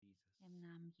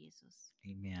Jesus.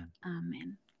 Amen.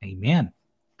 Amen. Amen.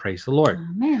 Praise the Lord.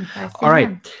 Amen. Preis den All right.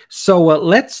 Herrn. So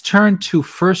let's turn to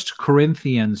 1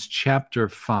 Corinthians chapter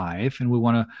 5, and we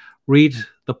want to read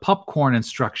the popcorn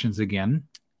instructions again.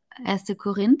 1.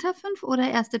 Korinther 5 oder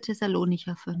 1.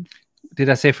 Thessalonicher 5? Did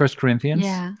I say 1 Corinthians?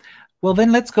 Ja. Well,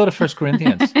 then let's go to 1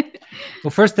 Corinthians.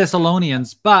 Well, 1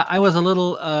 Thessalonians, but I was a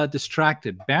little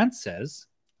distracted. Bernd says,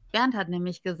 Bernd hat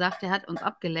nämlich gesagt, er hat uns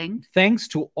abgelenkt. thanks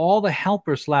to all the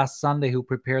helpers last Sunday who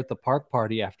prepared the park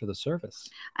party after the service.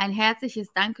 Ein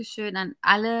herzliches Dankeschön an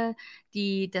alle,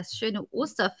 die das schöne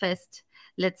Osterfest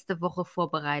letzte Woche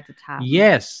vorbereitet haben.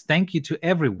 Yes, thank you to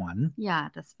everyone. Ja,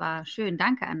 das war schön.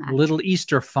 Danke an A alle. little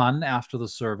Easter fun after the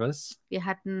service. Wir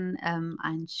hatten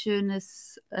einen schönen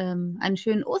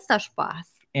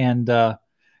Osterspaß. And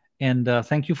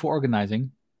thank you for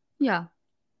organizing. Ja,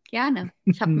 gerne.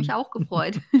 Ich habe mich auch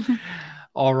gefreut.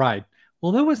 All right.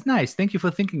 Well, that was nice. Thank you for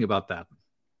thinking about that.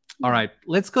 All right.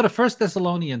 Let's go to 1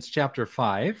 Thessalonians chapter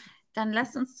 5. Dann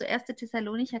lasst uns zu 1.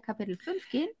 Thessalonicher Kapitel 5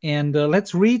 gehen. And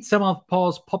let's read some of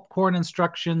Paul's popcorn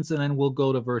instructions, and then we'll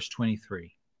go to verse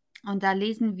 23. Und da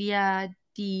lesen wir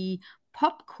die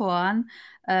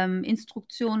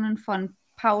Popcorn-Instruktionen von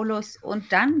Paulus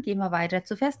und dann gehen wir weiter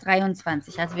zu Vers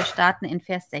 23. Also wir starten in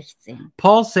Vers 16.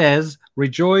 Paul says,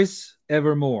 rejoice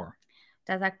evermore.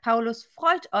 Da sagt Paulus,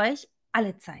 freut euch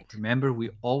alle Zeit. Remember, we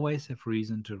always have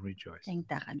reason to rejoice. Denkt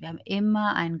daran, wir haben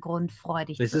immer einen Grund,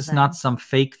 freudig This zu is sein. not some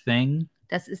fake thing,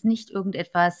 Das ist nicht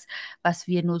irgendetwas, was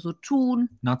wir nur so tun,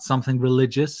 not something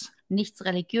religious. nichts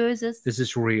Religiöses, This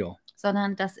is real.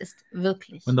 sondern das ist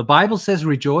wirklich. When the Bible says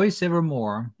rejoice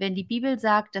evermore, Wenn die Bibel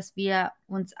sagt, dass wir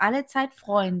uns alle Zeit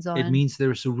freuen it sollen, means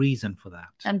there is a reason for that.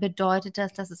 dann bedeutet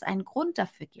das, dass es einen Grund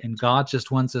dafür gibt. And God just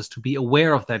wants us to be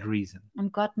aware of that reason.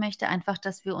 Und Gott möchte einfach,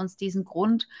 dass wir uns diesen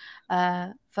Grund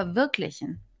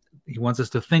verwirklichen. He wants us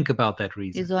to think about that Wir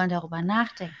reason. sollen darüber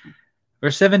nachdenken.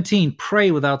 Verse 17,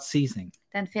 pray without ceasing.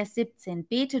 Dann Vers 17,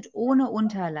 betet ohne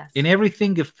Unterlass. In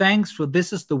everything give thanks, for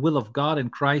this is the will of God in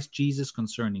Christ Jesus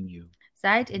concerning you.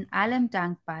 Seid in allem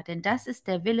dankbar, denn das ist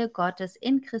der Wille Gottes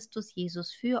in Christus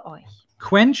Jesus für euch.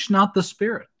 Quench not the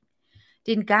spirit.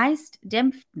 Den Geist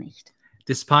dämpft nicht.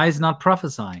 Despise not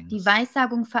prophesying. Die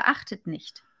Weissagung verachtet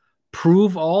nicht.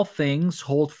 Prove all things,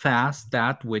 hold fast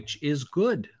that which is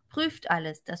good. Prüft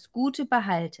alles, das Gute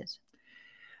behaltet.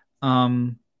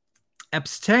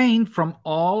 Abstain from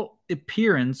all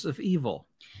appearance of evil.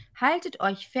 Haltet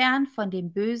euch fern von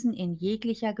dem Bösen in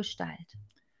jeglicher Gestalt.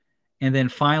 And then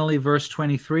finally, verse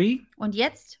 23, Und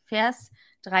jetzt Vers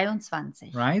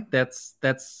 23. right?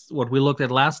 That's what we looked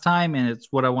at last time, and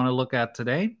it's what I want to look at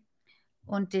today.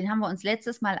 Und den haben wir uns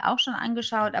letztes Mal auch schon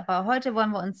angeschaut, aber heute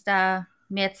wollen wir uns da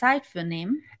mehr Zeit für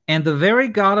nehmen. And the very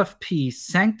God of peace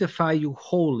sanctify you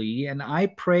wholly, and I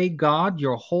pray God,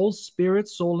 your whole spirit,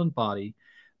 soul, and body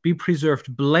be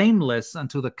preserved blameless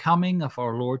unto the coming of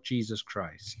our Lord Jesus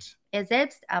Christ. Er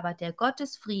selbst aber, der Gott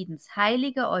des Friedens,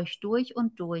 heilige euch durch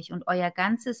und euer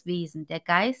ganzes Wesen, der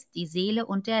Geist, die Seele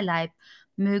und der Leib,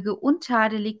 möge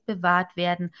untadelig bewahrt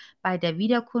werden bei der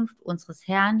Wiederkunft unseres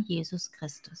Herrn Jesus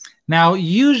Christus. Now,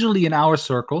 usually in our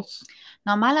circles,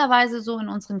 Normalerweise so in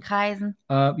unseren Kreisen,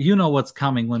 you know what's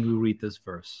coming when we read this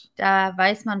verse. da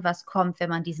weiß man, was kommt, wenn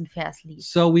man diesen Vers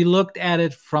liest. So we looked at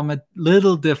it from a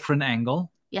little different angle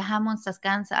Wir haben uns das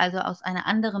Ganze also aus einer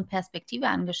anderen Perspektive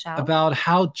angeschaut, about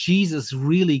how Jesus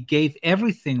really gave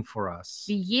everything for us.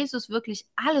 wie Jesus wirklich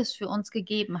alles für uns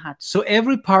gegeben hat, So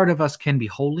every part of us can be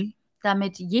holy,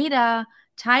 damit jeder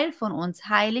Teil von uns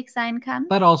heilig sein kann,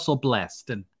 but also blessed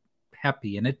and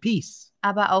happy and at peace.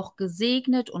 aber auch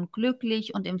gesegnet und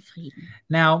glücklich und im Frieden.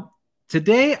 Now,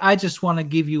 today I just want to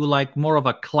give you like more of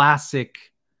a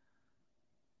classic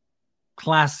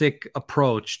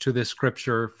approach to this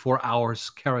scripture for our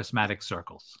charismatic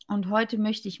circles. Und heute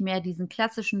möchte ich mehr diesen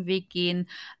klassischen Weg gehen,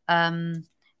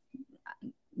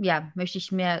 möchte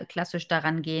ich mehr klassisch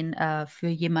daran gehen für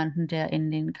jemanden, der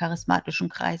in den charismatischen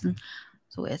Kreisen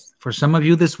so ist. For some of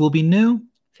you, this will be new,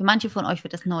 Für manche von euch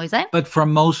wird das neu sein, but for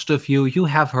most of you, you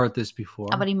have heard this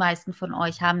before. aber die meisten von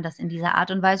euch haben das in dieser Art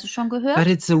und Weise schon But gehört.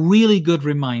 it's a really good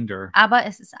reminder. Aber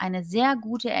es ist eine sehr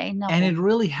gute And it Erinnerung.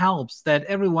 really helps that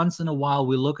every once in a while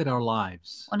we look at our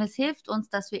lives Und es hilft uns,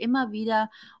 dass wir immer wieder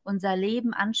unser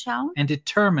Leben anschauen and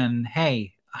determine,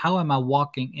 hey, how am I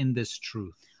walking in this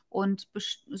truth? und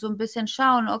so ein bisschen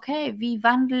schauen, okay, wie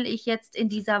wandle ich jetzt in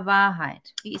dieser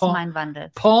Wahrheit? Wie ist Paul- mein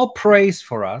Wandel? Paul prays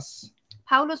for us.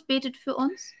 Paulus betet für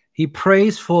uns. He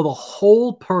prays for the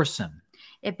whole person.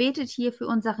 Er betet hier für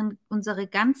unsere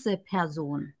ganze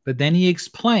Person. But then he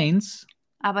explains,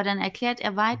 Aber dann erklärt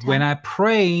er weiter, when I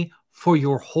pray for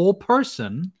your whole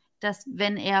person, dass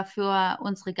wenn er für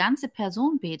unsere ganze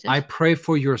Person betet, I pray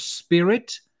for your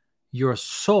spirit, your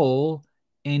soul,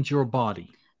 and your body.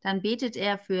 dann betet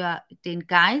er für den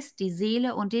Geist, die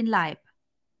Seele und den Leib.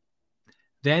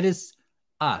 That is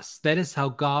us. That is how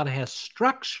God has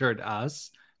structured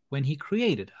us when he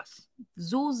created us.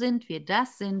 So sind wir,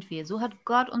 das sind wir. So hat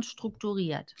Gott uns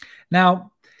strukturiert.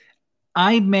 Now,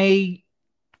 I may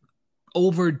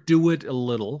overdo it a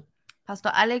little.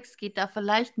 Pastor Alex geht da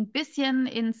vielleicht ein bisschen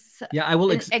ins Yeah, I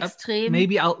will Extrem.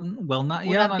 maybe I'll well not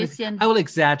Oder yeah, ein not, bisschen, I will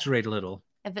exaggerate a little.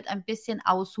 er wird ein bisschen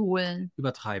ausholen,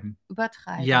 Übertreiben.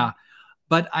 übertreiben. Yeah.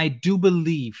 But I do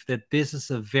believe that this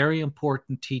is a very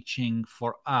important teaching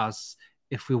for us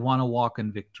if we want to walk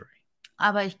in victory.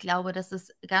 Aber ich glaube, dass es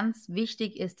ganz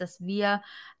wichtig ist, dass wir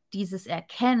dieses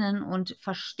erkennen und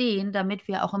verstehen, damit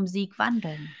wir auch im Sieg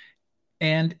wandeln.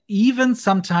 And even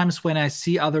sometimes when I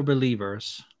see other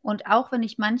believers Und auch wenn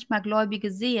ich manchmal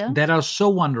Gläubige sehe, that are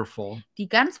so wonderful, die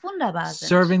ganz wunderbar sind,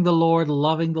 serving the Lord,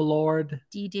 loving the Lord,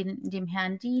 die dem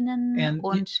Herrn dienen And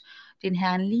und den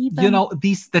Herrn lieben. you know,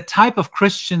 the type of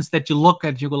Christians that you look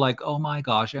at, you go like, oh my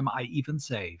gosh, am I even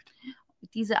saved?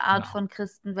 Diese Art Genau. von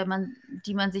Christen,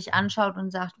 die man sich anschaut und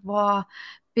sagt, boah,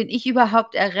 bin ich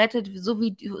überhaupt errettet, so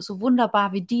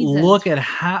wunderbar wie die sind. Look at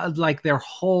how, like their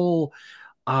whole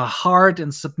heart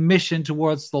and submission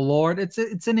towards the Lord.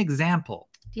 It's an example.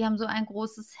 Die haben so ein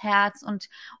großes Herz und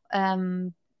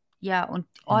ja, und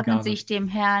ordnen Hingabe. sich dem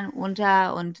Herrn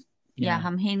unter und ja, Yeah.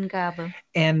 haben Hingabe.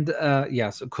 And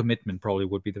so commitment probably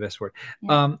would be the best word.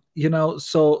 Yeah. You know,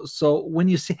 so when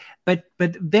you see, but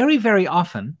very, very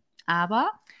often Aber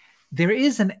there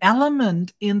is an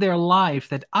element in their life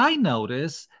that I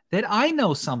notice that I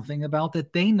know something about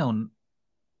that they know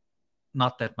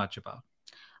not that much about.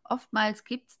 oftmals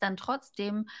gibt es dann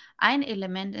trotzdem ein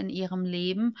Element in ihrem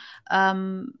Leben,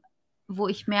 wo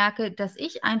ich merke, dass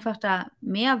ich einfach da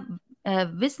mehr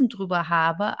Wissen drüber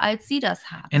habe, als sie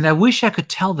das haben. And I wish I could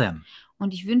tell them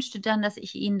Und ich wünschte dann, dass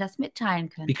ich ihnen das mitteilen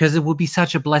könnte, because it would be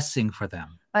such a blessing for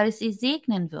them, weil es sie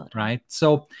segnen würde. right?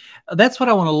 So that's what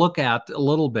I want to look at a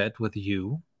little bit with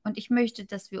you. Und ich möchte,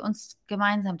 dass wir uns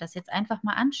gemeinsam das jetzt einfach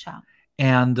mal anschauen.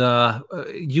 And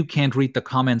you can't read the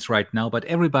comments right now, but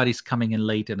everybody's coming in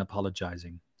late and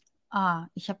apologizing.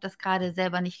 Ich habe das gerade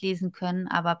selber nicht lesen können,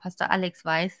 aber Pastor Alex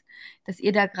weiß, dass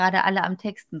ihr da gerade alle am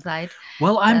Texten seid,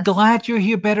 Well, I'm Das- glad you're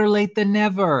here. Better late than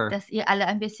never. dass ihr alle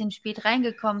ein bisschen spät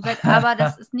reingekommen seid, aber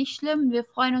das ist nicht schlimm. Wir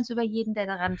freuen uns über jeden, der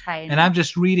daran And teilnimmt. I'm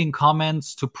just reading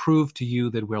comments to prove to you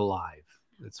that we're live.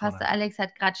 That's what Pastor Alex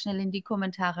hat gerade schnell in die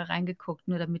Kommentare reingeguckt,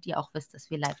 nur damit ihr auch wisst, dass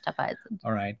wir live dabei sind.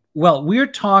 All right. Well, we're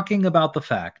talking about the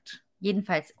fact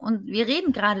Jedenfalls, und wir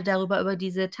reden gerade darüber, über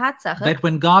diese Tatsache, that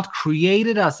when God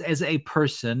created us as a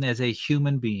person, as a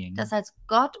human being, dass als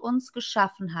Gott uns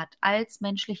geschaffen hat als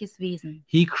menschliches Wesen,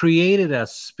 He created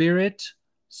us spirit,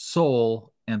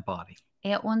 soul, and body.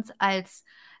 er uns als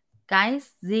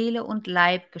Geist, Seele und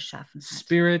Leib geschaffen hat.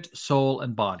 Spirit, soul,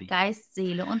 and body. Geist,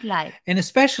 Seele und Leib. And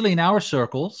especially in our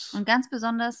circles, Und ganz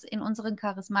besonders in unseren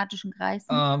charismatischen Kreisen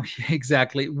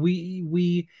exactly,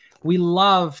 we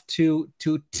love to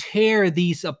tear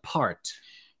these apart.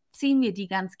 ziehen wir die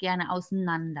ganz gerne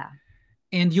auseinander.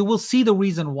 And you will see the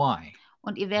reason why.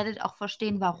 Und ihr werdet auch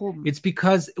verstehen, warum. It's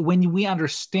because when we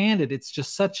understand it, it's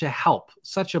just such a help,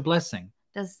 such a blessing.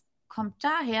 Das kommt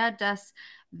daher, dass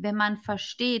wenn man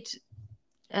versteht,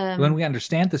 When we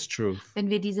understand this truth, wenn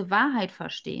wir diese Wahrheit it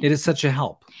verstehen, is such a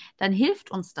help, dann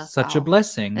hilft uns das such a auch.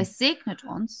 blessing. Es segnet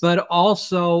uns, But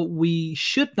also, we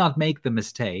should not make the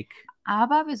mistake,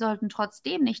 aber wir sollten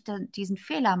trotzdem nicht diesen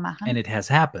Fehler and machen, it has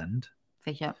happened,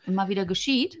 welcher immer wieder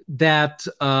geschieht, that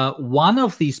one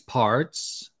of these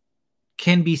parts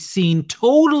can be seen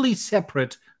totally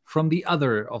separate from the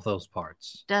other of those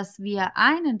parts. dass wir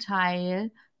einen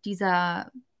Teil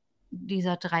dieser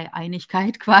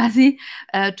Dreieinigkeit quasi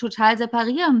total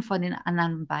separieren von den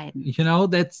anderen beiden. You know,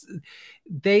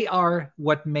 they are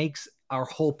what makes our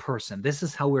whole person. This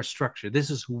is how we're structured. This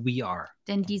is who we are.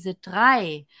 Denn diese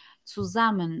drei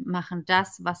zusammen machen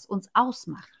das, was uns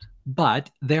ausmacht.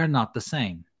 But they're not the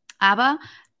same. Aber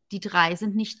die drei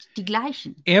sind nicht die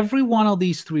gleichen. Every one of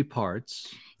these three parts,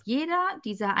 Jeder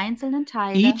dieser einzelnen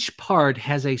Teile each part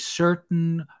has a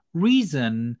certain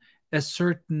reason, a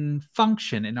certain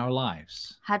function in our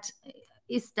lives.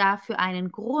 ist da für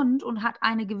einen Grund und hat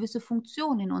eine gewisse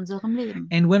Funktion in unserem Leben.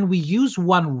 And when we use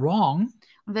one wrong,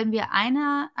 Und wenn wir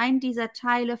einen dieser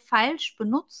Teile falsch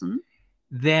benutzen,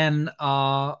 then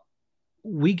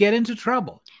we get into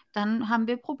trouble. dann haben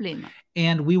wir Probleme.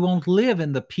 And we won't live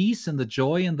in the peace and the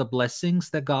joy and the blessings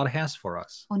that God has for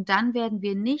us. Und dann werden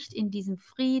wir nicht in diesem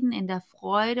Frieden, in der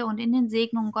Freude und in den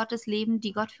Segnungen Gottes leben,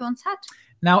 die Gott für uns hat.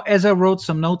 Now, as I wrote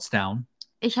some notes down,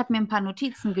 Ich habe mir ein paar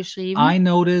Notizen geschrieben I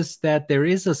noticed that there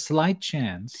is a slight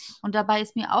chance und dabei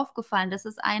ist mir aufgefallen, dass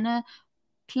es eine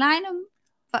kleine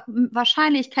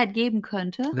Wahrscheinlichkeit geben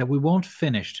könnte, that we won't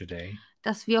finish today.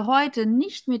 dass wir heute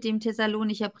nicht mit dem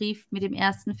Thessalonicher Brief, mit dem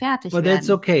ersten fertig But that's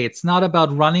werden. okay. It's not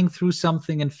about running through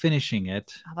something and finishing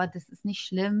it. Aber das ist nicht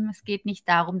schlimm. Es geht nicht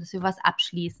darum, dass wir was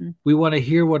abschließen, We want to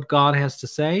hear what God has to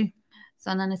say.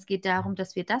 sondern es geht darum,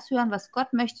 dass wir das hören, was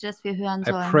Gott möchte, dass wir hören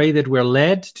I sollen. pray that we're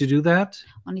led to do that.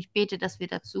 Und ich bete, dass wir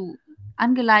dazu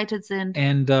angeleitet sind.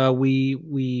 And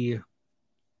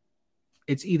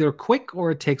it's either quick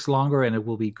or it takes longer, and it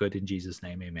will be good in Jesus'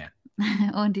 name. Amen.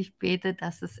 Und ich bete,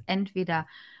 dass es entweder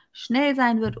schnell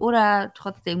sein wird oder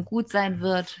trotzdem gut sein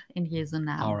wird in Jesu All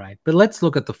Namen. right. But let's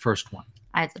look at the first one.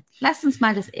 Also, lasst uns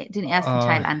mal den ersten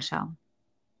Teil anschauen.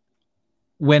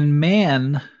 When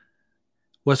man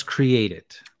was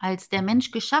created, Als der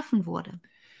Mensch geschaffen wurde,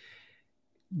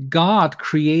 God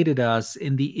created us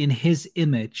in his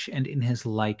image and in his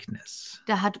likeness.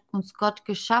 da hat uns Gott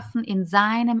geschaffen in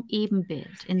seinem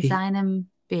Ebenbild, in seinem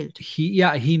Bild.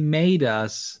 He made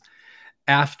us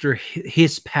after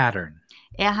his pattern,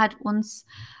 Er hat uns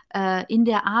in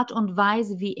der Art und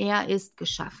Weise, wie er ist,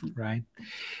 geschaffen. right?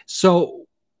 So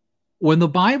when the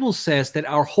Bible says that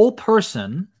our whole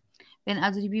person Wenn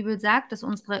also die Bibel sagt, dass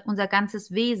unser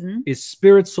ganzes Wesen is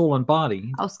spirit, soul, and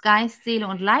body, aus Geist, Seele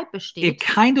und Leib it besteht,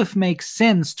 kind of makes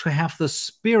sense to have the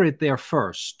spirit there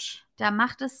first. da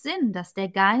macht es Sinn, dass der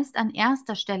Geist an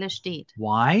erster Stelle steht.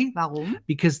 Why? Warum?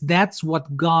 Because that's what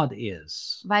God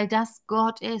is, Weil das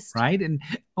Gott ist. right? And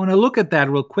I want to look at that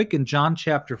real quick in John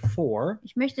chapter 4.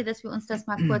 Ich möchte, dass wir uns das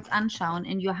mal kurz anschauen.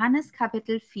 In Johannes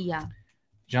Kapitel 4.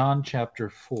 John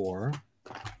chapter 4.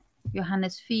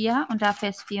 Johannes 4 und da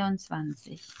Vers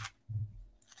 24.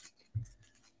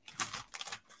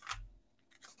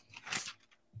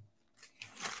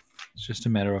 It's just a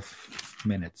matter of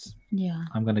minutes. Ja,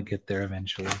 I'm going to get there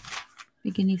eventually.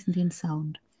 wir genießen den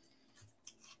Sound.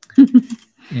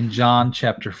 In John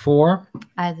chapter 4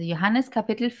 Also Johannes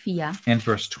Kapitel 4 and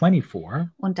verse 24,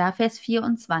 und da Vers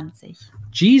 24.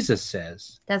 Jesus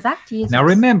says, Da sagt Jesus, now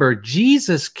remember,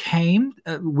 Jesus came,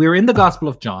 we're in the Gospel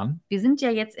of John, wir sind ja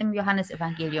jetzt im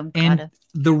Johannesevangelium and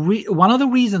gerade. one of the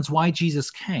reasons why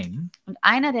Jesus came Und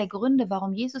einer der Gründe,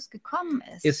 warum Jesus gekommen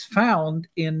ist, is found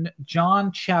in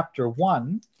John chapter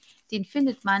 1 den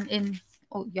findet man in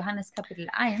Johannes Kapitel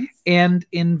 1, and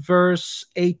in verse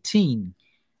 18.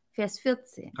 Vers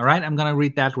 14. All right, I'm going to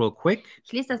read that real quick.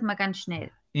 Ich lese das mal ganz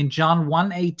schnell. In John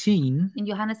 1:18, In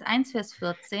Johannes 1, Vers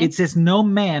 14. it says, no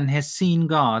man has seen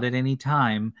God at any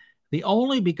time. The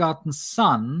only begotten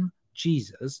Son,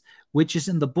 Jesus, which is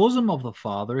in the bosom of the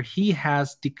Father, he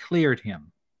has declared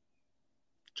him.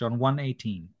 John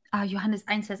 1:18. Johannes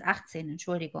 1, Vers 18,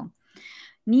 Entschuldigung.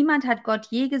 Niemand hat Gott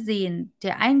je gesehen.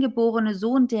 Der eingeborene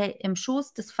Sohn, der im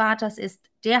Schoß des Vaters ist,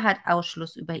 der hat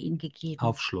Ausschluss über ihn gegeben.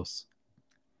 Aufschluss.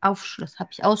 Aufschluss,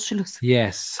 habe ich Ausschluss?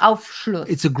 Yes. Aufschluss.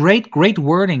 It's a great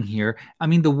wording here. I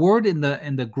mean, the word in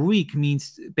the Greek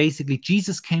means basically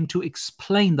Jesus came to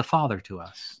explain the Father to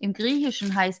us. Im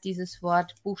Griechischen heißt dieses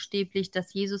Wort buchstäblich,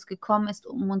 dass Jesus gekommen ist,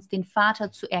 um uns den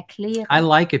Vater zu erklären. I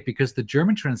like it because the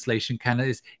German translation kind of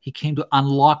is, he came to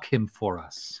unlock him for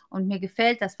us. Und mir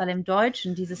gefällt das, weil im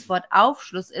Deutschen dieses Wort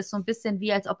Aufschluss ist so ein bisschen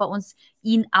wie, als ob er uns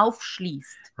ihn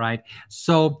aufschließt. Right?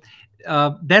 So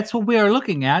that's what we are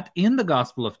looking at in the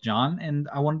Gospel of John. And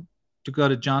I want to go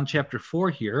to John chapter 4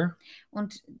 here.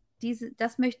 Und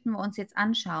das möchten wir uns jetzt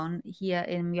anschauen hier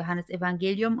im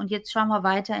Johannesevangelium. Und jetzt schauen wir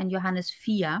weiter in Johannes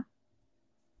 4.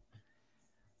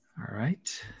 All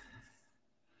right.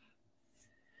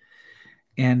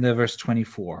 And verse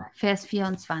 24. Vers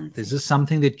 24. This is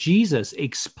something that Jesus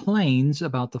explains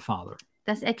about the Father.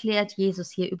 Das erklärt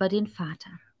Jesus hier über den Vater.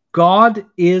 God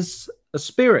is a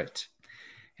spirit,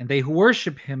 and they who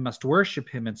worship him must worship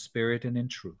him in spirit and in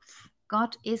truth.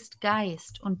 Gott ist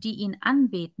Geist, und die ihn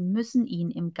anbeten, müssen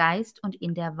ihn im Geist und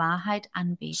in der Wahrheit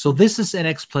anbeten. So this is an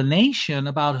explanation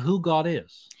about who God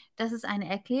is. Das ist eine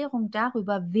Erklärung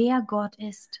darüber, wer Gott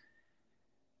ist.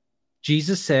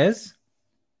 Jesus says,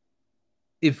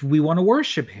 if we want to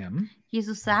worship him,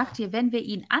 Jesus sagt hier, wenn wir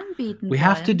ihn anbeten we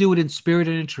have to wollen, do it in spirit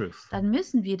and in truth. dann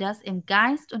müssen wir das im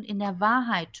Geist und in der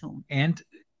Wahrheit tun. And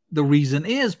the reason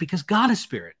is because God is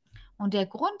spirit. Und der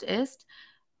Grund ist,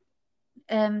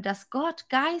 dass Gott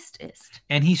Geist ist.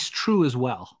 And he's true as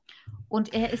well.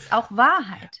 Und er ist auch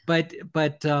Wahrheit.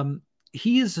 But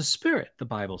he is a spirit, the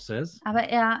Bible says.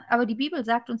 Aber die Bibel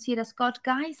sagt uns hier, dass Gott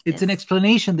Geist It's an ist.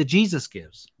 explanation that Jesus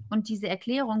gives. Und diese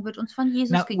Erklärung wird uns von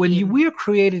Jesus Now, when gegeben. we are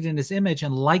created in his image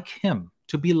and like him,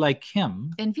 to be like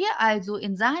him, Wenn wir also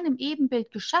in seinem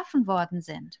Ebenbild geschaffen worden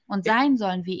sind und sein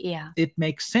sollen wie er, it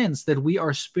makes sense that we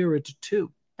are spirit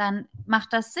too. dann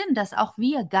macht das Sinn, dass auch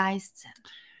wir Geist sind.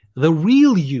 The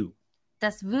real you,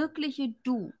 Das wirkliche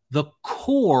Du, the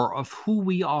core of who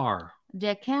we are,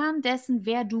 der Kern dessen,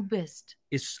 wer du bist,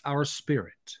 is our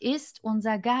spirit. ist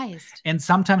unser Geist. And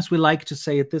sometimes we like to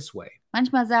say it this way.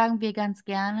 Manchmal sagen wir ganz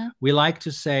gerne, We like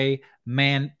to say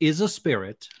man is a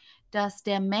spirit, dass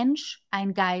der Mensch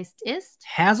ein Geist ist,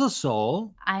 has a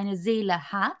soul, eine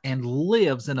Seele hat and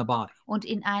lives in a body. und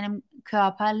in einem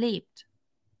Körper lebt.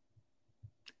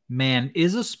 Man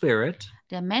is a spirit,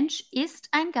 Der Mensch ist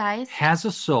ein Geist, has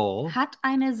a soul, hat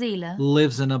eine Seele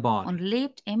lives in a und body.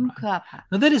 lebt im Körper.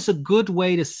 Now that is a good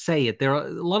way to say it. There are a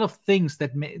lot of things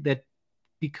that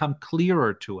become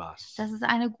clearer to us. Das ist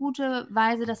eine gute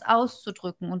Weise, das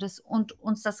auszudrücken und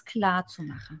uns das klar zu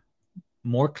machen,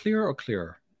 More clear or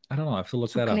clearer? I don't know. I have to look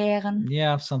zu that up. klären,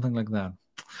 Yeah, something like that.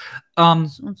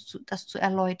 das zu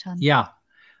erläutern. Yeah.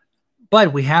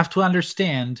 But we have to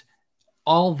understand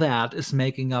all that is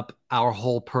making up our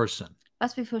whole person.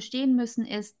 Was wir verstehen müssen,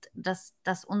 ist, dass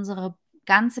das unsere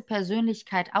ganze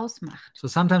Persönlichkeit ausmacht. So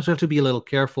sometimes we have to be a little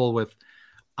careful with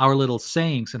our little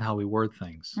sayings and how we word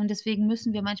things. Und deswegen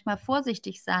müssen wir manchmal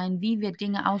vorsichtig sein, wie wir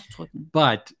Dinge ausdrücken.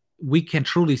 But we can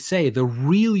truly say the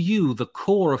real you, the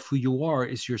core of who you are,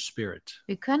 is your spirit.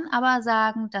 Wir können aber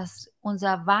sagen, dass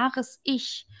unser wahres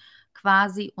Ich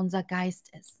quasi unser Geist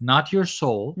ist. Not your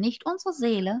soul Nicht unsere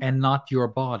Seele and not your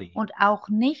body. und auch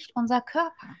nicht unser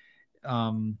Körper.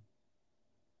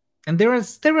 And there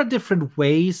are different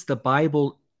ways the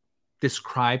Bible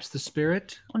describes the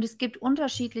spirit. Und es gibt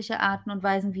unterschiedliche Arten und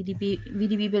Weisen, wie die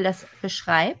Bibel das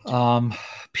beschreibt.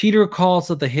 Peter calls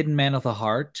it the hidden man of the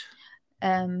heart.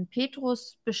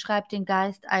 Petrus beschreibt den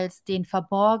Geist als den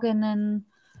verborgenen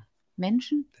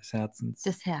Menschen Des Herzens.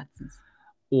 des Herzens.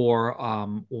 Or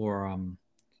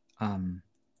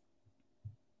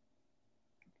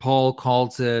Paul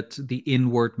calls it the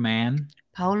inward man.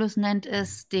 Paulus nennt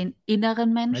es den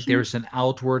inneren Right? Menschen, There's an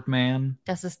outward man.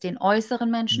 dass es den äußeren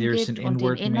Menschen There's gibt an und den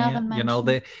inward inneren man.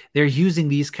 Menschen. They're using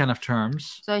these kind of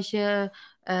terms. Solche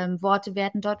Worte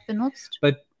werden dort benutzt.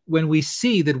 But when we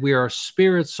see that we are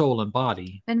spirit, soul, and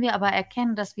body, Wenn wir aber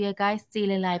erkennen, dass wir Geist,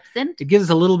 Seele, Leib sind, it gives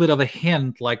us a little bit of a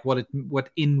hint, like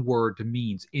what inward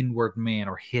means, inward man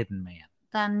or hidden man.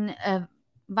 dann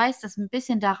weist das ein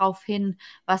bisschen darauf hin,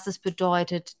 was es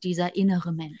bedeutet, dieser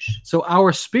innere Mensch. So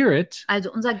our spirit, Also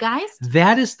unser Geist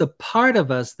that is the part of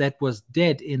us that was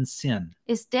dead in sin.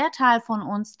 ist der Teil von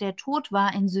uns, der tot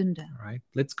war in Sünde. All right.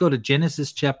 Let's go to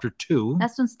Genesis chapter 2.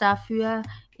 Lasst uns dafür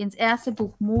ins erste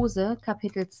Buch Mose,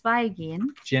 Kapitel 2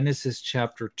 gehen. Genesis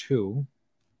chapter 2.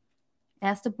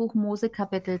 Erste Buch Mose,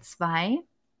 Kapitel 2.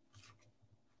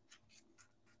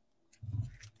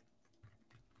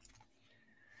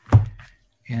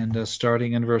 And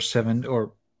starting in verse 7,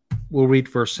 or we'll read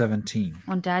verse 17.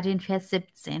 Und da den Vers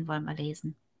 17 wollen wir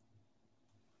lesen.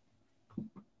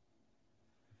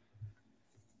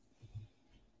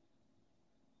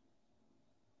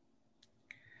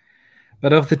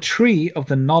 But of the tree of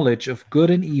the knowledge of good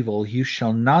and evil you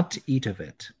shall not eat of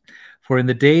it, for in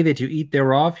the day that you eat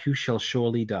thereof you shall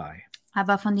surely die.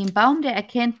 Aber von dem Baum der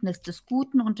Erkenntnis des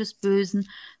Guten und des Bösen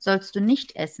sollst du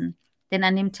nicht essen, denn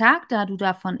an dem Tag, da du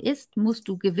davon isst, musst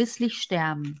du gewisslich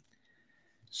sterben.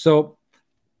 So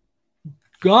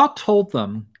God told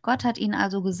them, Gott hat ihnen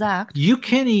also gesagt, you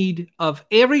can eat of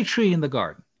every tree in the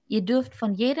garden, ihr dürft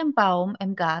von jedem Baum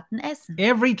im Garten essen.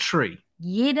 every tree.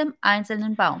 Jedem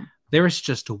einzelnen Baum. There is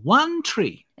just one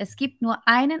tree Es gibt nur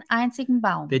einen einzigen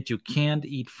Baum, that you can't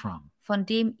eat from von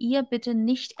dem ihr bitte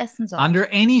nicht essen sollt. under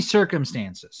any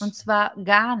circumstances. Und zwar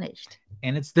gar nicht.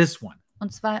 And it's this one.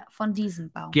 Und zwar von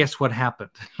diesem Baum. Guess what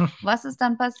happened? Was ist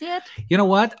dann passiert? You know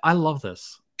what? I love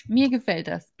this Mir gefällt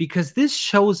das, because this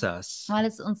shows us, weil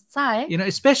es uns zeigt, you know,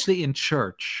 especially in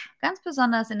church, ganz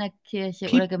besonders in der Kirche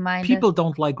Pe- oder Gemeinde, people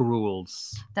don't like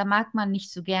rules, da mag man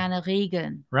nicht so gerne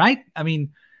Regeln. right? I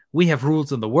mean, we have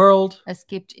rules in the world. Es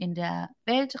gibt in der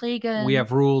Welt Regeln, We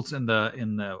have rules in the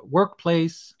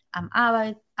workplace. am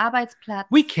Arbeitsplatz.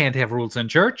 We can't have rules in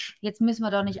church. Jetzt müssen wir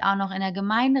doch nicht auch noch in der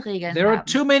Gemeinde Regeln There are haben.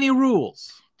 too many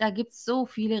rules. Da gibt es so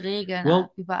viele Regeln Well-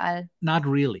 überall. Not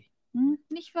really.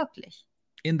 Nicht wirklich.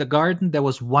 In the garden, there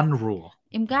was one rule,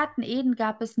 Im Garten Eden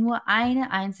gab es nur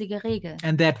eine einzige Regel.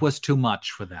 and that was too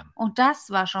much for them. Und das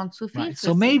war schon zu viel Right? für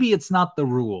So sie. maybe it's not the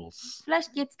rules.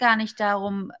 Vielleicht geht es gar nicht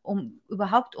darum,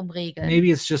 überhaupt um Regeln. Maybe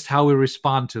it's just how we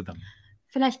respond to them.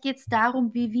 Vielleicht geht es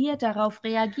darum, wie wir darauf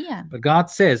reagieren. But God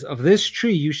says, of this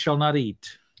tree you shall not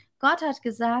eat, Gott hat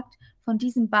gesagt, von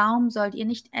diesem Baum sollt ihr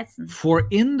nicht essen, for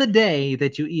in the day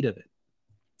that you eat of it,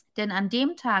 denn an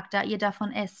dem Tag, da ihr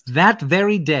davon esst, that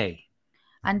very day,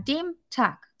 an dem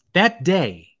Tag, that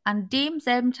day, an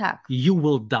demselben Tag you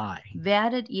will die.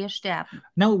 werdet ihr sterben.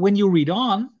 Now, when you read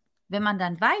on, Wenn man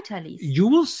dann weiterliest, you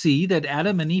will see that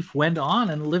Adam and Eve went on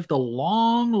and lived a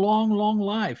long, long, long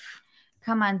life.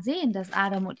 kann man sehen, dass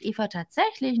Adam und Eva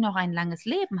tatsächlich noch ein langes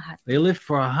Leben hatten. They lived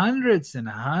for hundreds and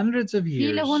hundreds of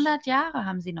Viele years. 100 Jahre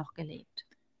haben sie noch gelebt.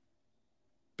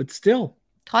 But still,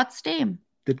 Trotzdem,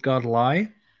 did God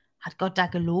lie? hat Gott da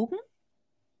gelogen?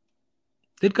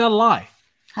 Did God lie?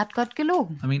 Hat Gott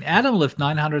gelogen. I mean, Adam lived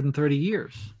 930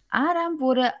 years. Adam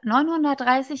wurde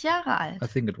 930 Jahre alt. I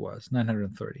think it was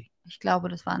 930. Ich glaube,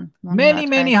 das waren Many, 930.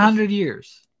 many hundred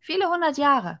years. Viele 100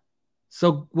 Jahre.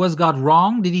 So was God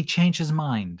wrong? Did he change his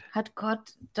mind? Hat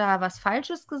Gott da was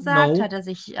Falsches gesagt? No.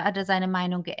 Hat er seine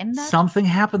Meinung geändert? Something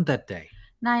happened that day.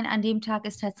 Nein, an dem Tag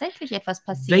ist tatsächlich etwas They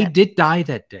passiert. did die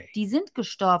that day. Die sind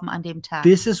gestorben an dem Tag.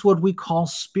 This is what we call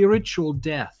spiritual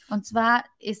death. Und zwar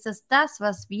ist es das,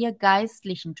 was wir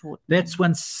geistlichen Tod nennen. That's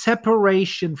when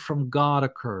separation from God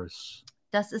occurs.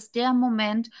 Das ist der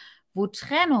Moment, wo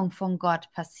Trennung von Gott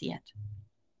passiert.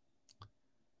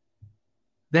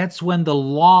 That's when the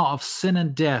law of sin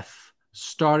and death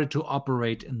started to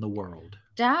operate in the world.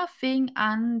 Da fing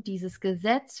an, dieses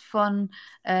Gesetz von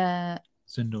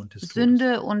Sünde und des Todes.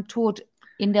 Sünde und Tod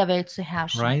in der Welt zu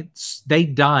herrschen. Right? They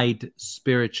died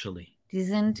spiritually. Die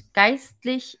sind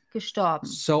geistlich gestorben.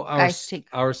 So Geistig.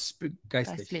 geistlich.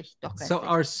 Geistlich, doch So geistlich.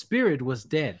 our spirit was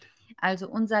dead, Also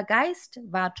unser Geist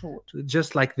war tot.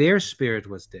 just like their spirit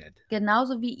was dead,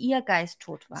 Genauso wie ihr Geist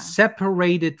tot war.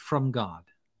 separated from God,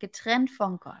 Getrennt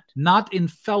von Gott. not in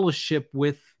fellowship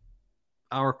with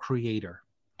our Creator.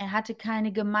 Er hatte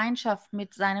keine Gemeinschaft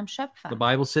mit seinem Schöpfer. The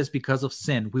Bible says because of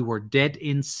sin, we were dead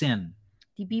in sin,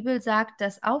 Die Bibel sagt,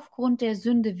 dass aufgrund der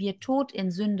Sünde wir tot in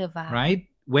Sünde waren. right?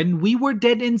 When we were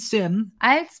dead in sin,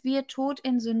 Als wir tot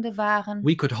in Sünde waren,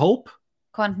 we could hope,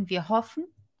 konnten wir hoffen,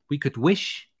 we could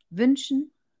wish,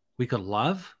 wünschen, we could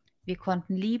love, wir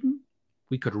konnten lieben,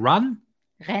 we could run,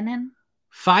 rennen,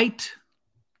 fight,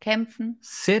 kämpfen,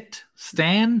 sit,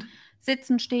 stand,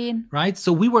 sitzen, stehen. right?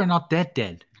 So we were not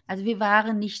dead. Also wir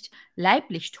waren nicht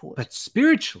leiblich tot, But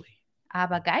spiritually,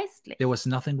 aber geistlich there was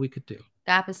nothing we could do.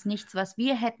 gab es nichts, was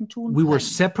wir hätten tun We were können.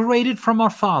 separated from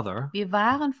our Father, Wir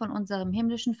waren von unserem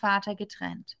himmlischen Vater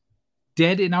getrennt,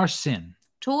 dead in our sin.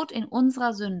 tot in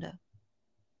unserer Sünde.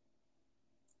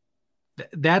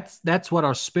 That's what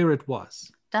our spirit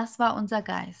was. Das war unser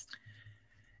Geist.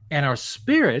 And our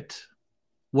spirit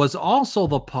was also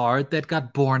the part that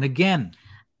got born again.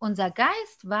 Unser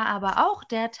Geist war aber auch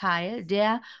der Teil,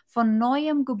 der von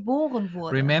Neuem geboren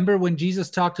wurde. Remember when Jesus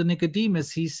talked to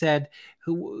Nicodemus, he said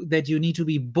that you need to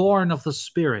be born of the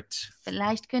Spirit.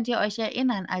 Vielleicht könnt ihr euch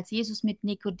erinnern, als Jesus mit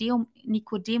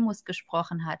Nikodemus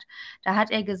gesprochen hat. Da hat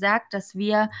er gesagt, dass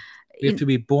wir We have to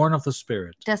be born of the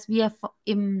Spirit.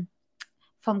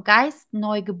 vom Geist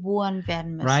neu geboren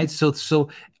werden müssen. Right? So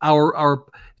our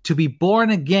to be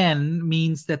born again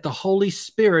means that the Holy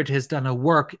Spirit has done a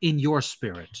work in your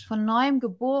spirit. Von neuem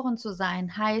geboren zu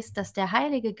sein heißt, dass der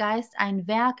Heilige Geist ein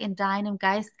Werk in deinem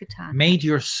Geist getan hat. Made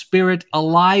your spirit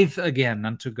alive again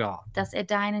unto God. Dass er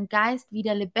deinen Geist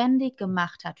wieder lebendig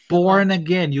gemacht hat. Für Born Gott.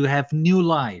 again, you have new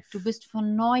life. Du bist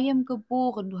von neuem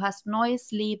geboren, du hast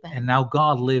neues Leben. And now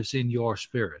God lives in your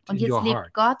spirit, Und in your jetzt heart.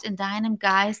 lebt Gott in deinem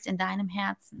Geist, in deinem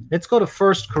Herzen. Let's go to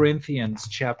 1 Corinthians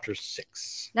chapter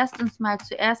 6. Lasst uns mal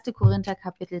zu 1. Korinther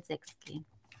Kapitel 6 gehen.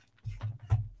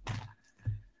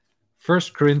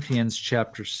 1 Corinthians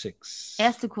chapter 6.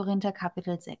 1. Korinther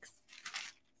Kapitel 6.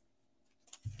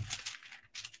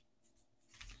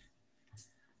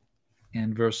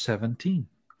 And verse 17.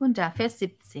 Und da Vers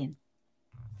 17.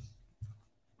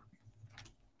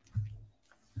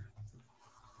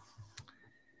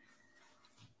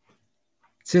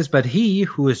 It says, but he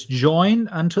who is joined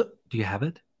unto... Do you have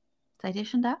it? Seid ihr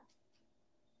schon da?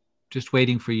 Just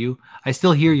waiting for you. I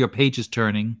still hear your pages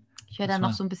turning. Ich höre da Das noch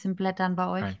war- so ein bisschen blättern bei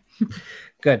euch. Right.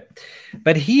 Good.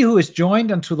 But he who is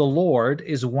joined unto the Lord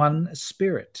is one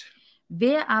spirit.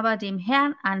 Wer aber dem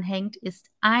Herrn anhängt, ist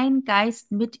ein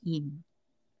Geist mit ihm.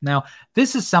 Now,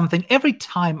 this is something, every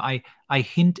time I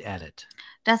hint at it,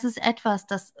 Das ist etwas,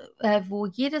 wo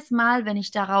jedes Mal, wenn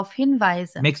ich darauf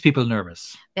hinweise, makes people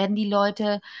nervous. werden die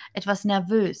Leute etwas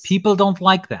nervös, People don't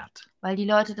like that, weil die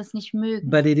Leute das nicht mögen.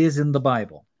 but it is in the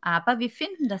Bible. Aber wir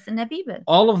finden das in der Bibel.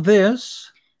 All of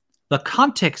this, the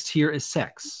context here is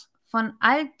sex. Von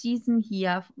all diesem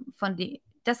hier,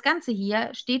 das Ganze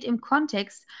hier steht im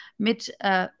Kontext mit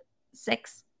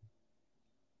Sex.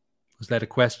 Was that a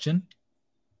question?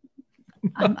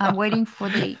 I'm waiting for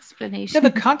the Yeah, explanation.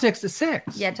 the context is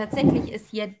sex. Ja, tatsächlich ist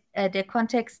hier der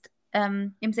Kontext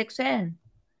im Sexuellen.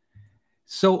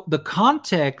 So the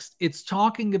context, it's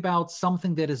talking about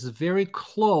something that is very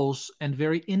close and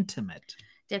very intimate.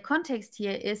 Der Kontext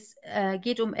hier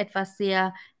geht um etwas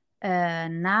sehr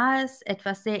Nahes,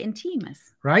 etwas sehr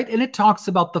Intimes. Right? And it talks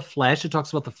about the flesh, it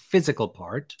talks about the physical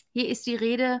part. Hier ist die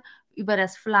Rede über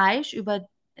das Fleisch, über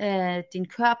den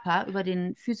Körper, über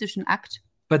den physischen Akt.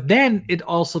 But then it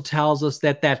also tells us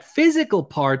that that physical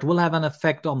part will have an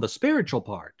effect on the spiritual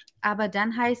part. Aber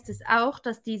dann heißt es auch,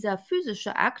 dass dieser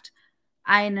physische Akt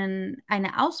eine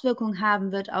Auswirkung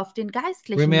haben wird auf den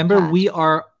geistlichen Remember, Part. we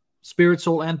are spirit,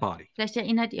 soul, and body. Vielleicht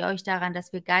erinnert ihr euch daran,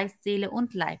 dass wir Geist, Seele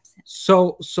und Leib sind.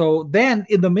 So then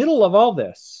in the middle of all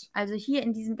this, Also hier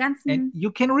in diesem ganzen, and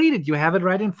you can read it, you have it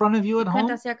right in front of you at ihr könnt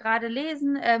home. das ja gerade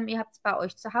lesen, ihr habt es bei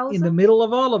euch zu In the Hause. middle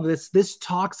of all of this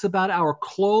talks about our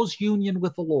close union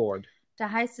with the Lord. Da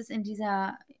heißt es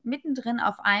mittendrin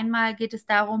auf einmal geht es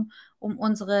darum, um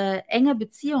unsere enge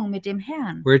Beziehung mit dem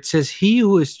Herrn. Where it says, he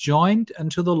who is joined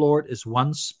unto the Lord is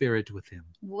one spirit with him.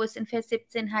 Wo es in Vers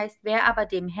 17 heißt, wer aber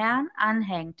dem Herrn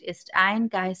anhängt, ist ein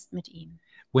Geist mit ihm.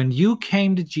 When you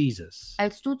came to Jesus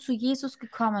Als du zu Jesus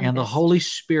gekommen and the bist Holy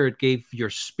Spirit gave your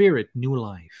spirit new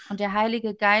life, und der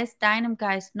Heilige Geist deinem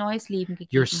Geist neues Leben your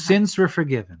gegeben hat sins were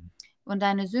forgiven. und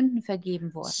deine Sünden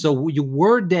vergeben wurden. So you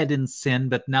were dead in sin,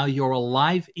 but now you're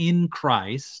alive in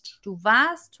Christ. Du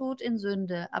warst tot in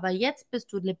Sünde, aber jetzt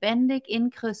bist du lebendig in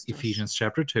Christus. Ephesians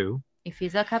chapter 2.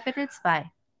 Epheser Kapitel 2.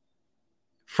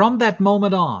 From that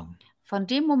moment on, Von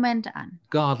dem Moment an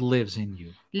God lives in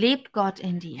you. lebt Gott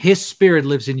in dir. His spirit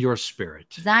lives in your spirit.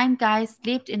 Sein Geist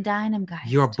lebt in deinem Geist.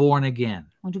 You're born again.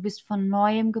 Und du bist von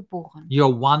neuem geboren.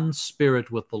 You're one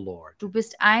spirit with the Lord. Du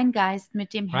bist ein Geist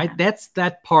mit dem Right? Herrn. That's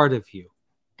that part of you.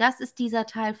 Das ist dieser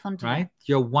Teil von dir. Right?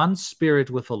 You're one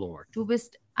spirit with the Lord. Du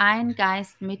bist ein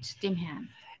Geist mit dem Herrn.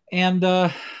 And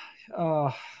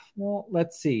well,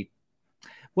 let's see.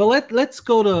 Well, let's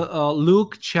go to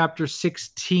Luke chapter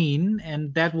 16,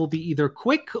 and that will be either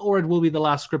quick or it will be the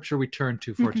last scripture we turn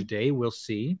to for today. We'll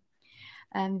see.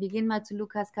 Wir gehen mal zu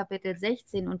Lukas Kapitel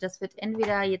 16 und das wird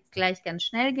entweder jetzt gleich ganz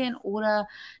schnell gehen oder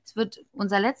es wird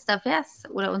unser letzter Vers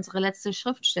oder unsere letzte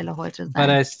Schriftstelle heute But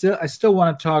sein. I still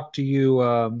want to talk to you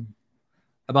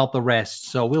about the rest.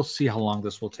 So we'll see how long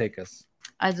this will take us.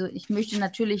 Also ich möchte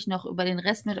natürlich noch über den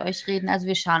Rest mit euch reden. Also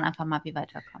wir schauen einfach mal, wie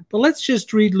weit wir kommen. But let's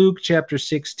just read Luke chapter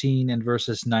 16 and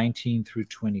verses 19 through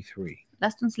 23.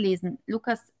 Lasst uns lesen.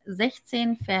 Lukas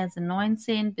 16, Verse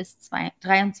 19 bis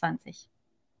 23.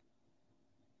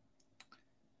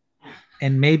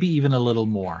 And maybe even a little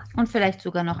more. Und vielleicht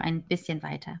sogar noch ein bisschen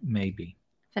weiter. Maybe.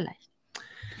 Vielleicht.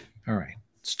 All right.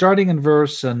 Starting in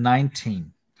verse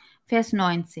 19. Vers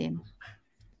 19.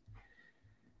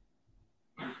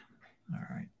 All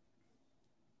right.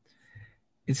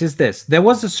 It says this: There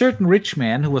was a certain rich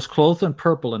man who was clothed in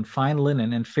purple and fine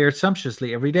linen and fared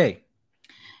sumptuously every day.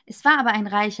 Es war aber ein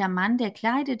reicher Mann, der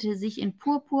kleidete sich in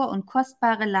Purpur und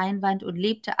kostbare Leinwand und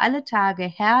lebte alle Tage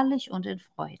herrlich und in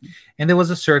Freuden. And there was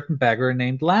a certain beggar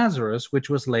named Lazarus, which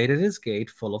was laid at his gate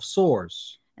full of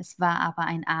sores. Es war aber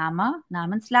ein Armer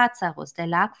namens Lazarus, der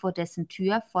lag vor dessen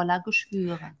Tür voller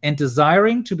Geschwüre. And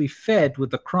desiring to be fed with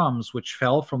the crumbs which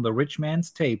fell from the rich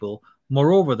man's table,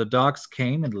 moreover the dogs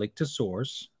came and licked his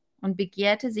sores. Und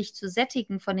begehrte sich zu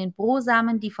sättigen von den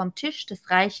Brosamen, die vom Tisch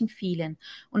des Reichen fielen.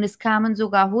 Und es kamen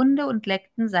sogar Hunde und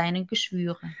leckten seine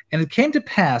Geschwüre. And it came to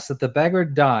pass that the beggar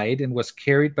died and was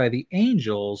carried by the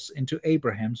angels into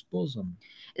Abraham's bosom.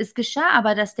 Es geschah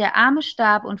aber, dass der Arme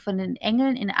starb und von den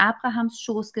Engeln in Abrahams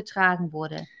Schoß getragen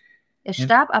wurde. Es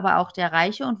starb aber auch der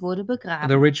Reiche und wurde And the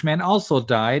begraben. rich man also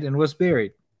died and was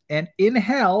buried. And in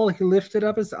hell he lifted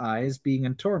up his eyes, being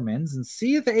in torments, and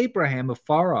seeth Abraham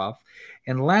afar off,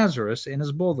 and Lazarus in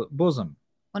his bosom.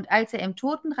 Und als er im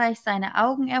Totenreich seine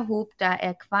Augen erhob, da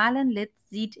er Qualen litt,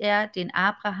 sieht er den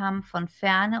Abraham von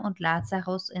ferne und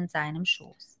Lazarus in seinem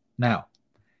Schoß. Now,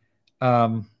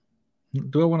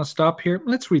 do I want to stop here?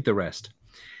 Let's read the rest.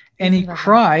 And he Lesen wir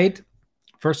cried,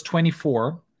 verse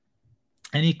 24,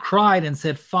 and he cried and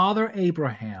said, Father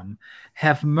Abraham,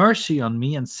 have mercy on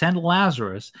me and send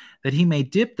Lazarus, that he may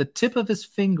dip the tip of his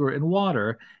finger in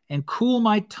water and cool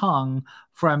my tongue,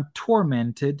 for I'm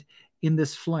tormented in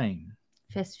this flame.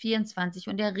 Vers 24.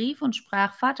 Und er rief und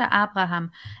sprach, Vater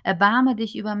Abraham, erbarme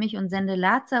dich über mich und sende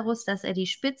Lazarus, dass er die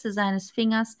Spitze seines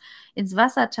Fingers ins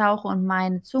Wasser tauche und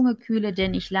meine Zunge kühle,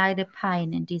 denn ich leide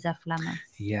Pein in dieser Flamme.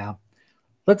 Yeah.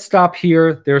 Let's stop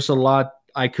here. There's a lot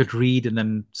I could read and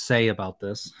then say about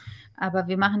this. Aber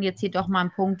wir machen jetzt hier doch mal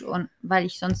einen Punkt, und weil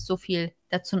ich sonst so viel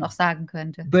dazu noch sagen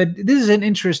könnte. But this is an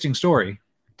interesting story.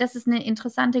 Das ist eine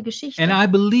interessante Geschichte. And I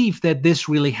believe that this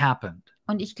really happened.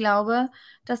 Und ich glaube,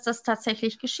 dass das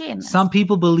tatsächlich geschehen ist. Some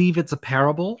people believe it's a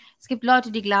parable. Es gibt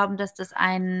Leute, die glauben, dass das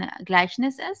ein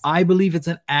Gleichnis ist. I believe it's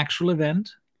an actual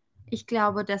event Ich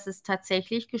glaube, dass es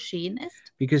tatsächlich geschehen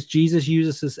ist, because Jesus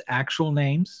uses his actual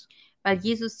names, weil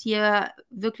Jesus hier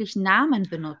wirklich Namen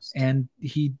benutzt. and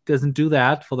he doesn't do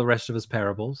that for the rest of his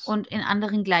parables. Und in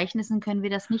anderen Gleichnissen können wir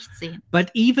das nicht sehen.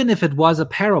 But even if it was a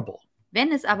parable,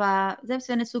 Selbst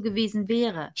wenn es so gewesen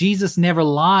wäre, Jesus never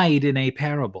lied in a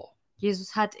parable.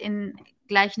 Jesus hat in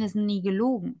Gleichnissen nie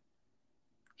gelogen.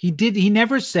 He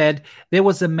never said there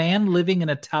was a man living in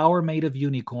a tower made of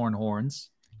unicorn horns,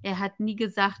 Er hat nie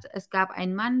gesagt, es gab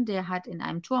einen Mann, der hat in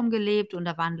einem Turm gelebt und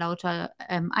da waren lauter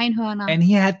Einhörner. and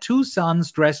he had two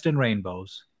sons dressed in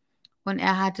rainbows. Und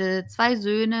er hatte 2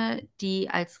 Söhne, die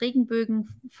als Regenbögen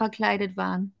verkleidet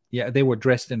waren, Yeah, they were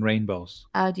dressed in rainbows.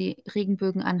 die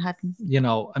Regenbögen anhatten. You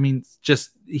know, I mean,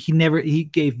 he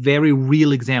gave very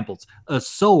real examples. A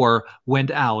sower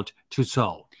went out to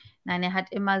sow. Nein, er hat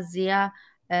immer sehr,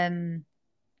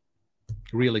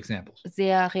 Real examples.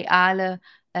 sehr reale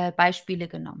Beispiele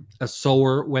genommen. A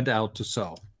sower went out to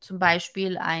sow. Zum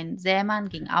Beispiel ein Sämann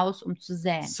ging aus, um zu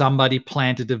säen. Somebody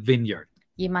planted a vineyard.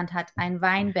 Jemand hat einen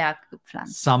Weinberg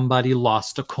gepflanzt. Somebody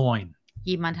lost a coin.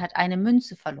 Jemand hat eine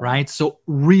Münze verloren. Right? So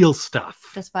real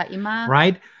stuff. Das war immer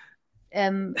Right?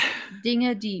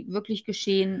 Dinge, die wirklich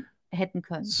geschehen hätten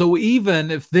können. So even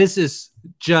if this is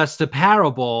just a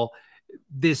parable,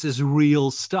 this is real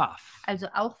stuff. Also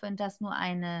auch wenn das nur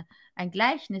ein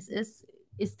Gleichnis ist,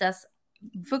 ist das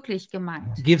wirklich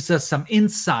gemeint. Gives us some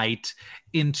insight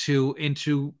into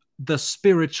the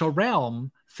spiritual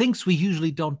realm, things we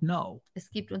usually don't know. Es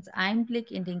gibt uns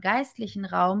Einblick in den geistlichen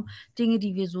Raum, Dinge,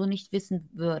 die wir so nicht wissen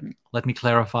würden. Let me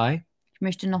clarify. Ich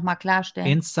möchte nochmal klarstellen,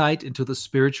 Insight into the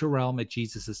spiritual realm at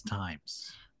Jesus'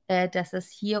 times. dass es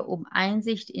hier um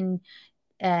Einsicht in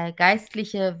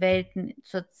geistliche Welten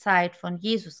zur Zeit von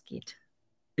Jesus geht.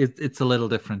 It's a little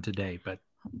different today, but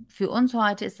Für uns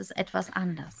heute ist es etwas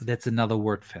anders. that's another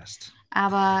word fest.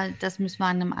 Aber das müssen wir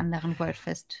an einem anderen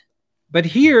Wordfest. But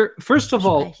here, first of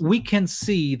all, Besprechen. we can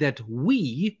see that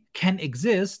we can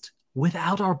exist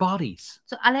without our bodies.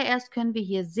 Zuallererst können wir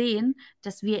hier sehen,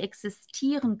 dass wir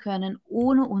existieren können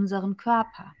ohne unseren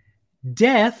Körper.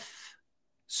 Death,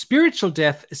 spiritual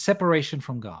death, is separation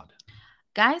from God.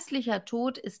 Geistlicher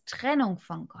Tod ist Trennung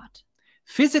von Gott.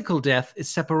 Physical death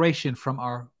is separation from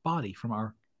our body, from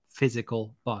our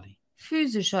physical body.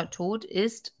 Physischer Tod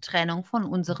ist Trennung von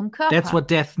unserem Körper. That's what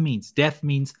death means. Death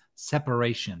means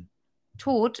separation,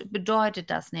 Tod bedeutet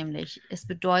das nämlich. Es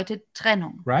bedeutet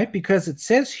Trennung. right? Because it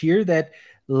says here that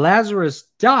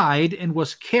Lazarus died and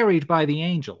was carried by the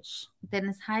angels. Denn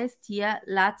es heißt hier,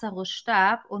 Lazarus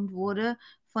starb und wurde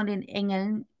von den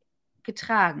Engeln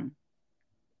getragen.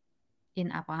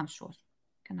 In Abrahams Schoß.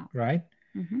 Genau. Right?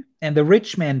 Mhm. And the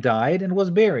rich man died and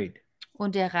was buried.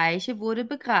 Und der Reiche wurde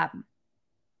begraben.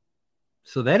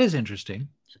 So that is interesting.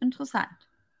 Ist interessant.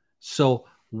 So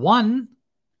one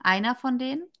Einer von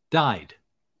denen died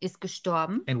ist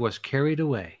gestorben and was carried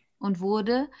away. und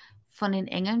wurde von den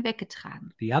Engeln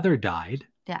weggetragen. The other died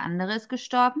Der andere ist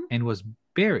gestorben and was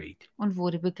buried. und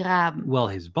wurde begraben. Well,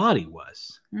 his body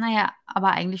was, Naja,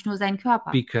 aber eigentlich nur sein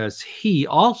Körper. because he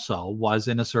also was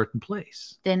in a certain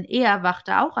place. Denn er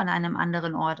wachte auch an einem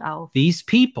anderen Ort auf. These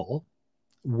people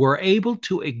were able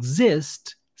to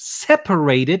exist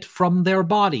separated from their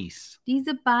bodies.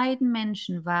 Diese beiden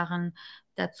Menschen waren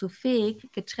dazu fähig,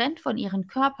 getrennt von ihren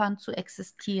Körpern zu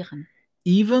existieren.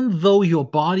 Even though your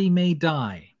body may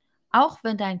die, Auch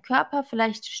wenn dein Körper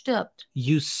vielleicht stirbt,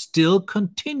 you still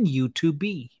continue to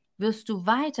be. wirst du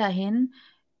weiterhin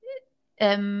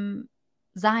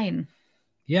sein.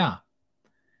 Yeah.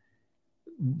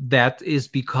 That is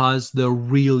because the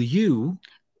real you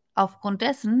Aufgrund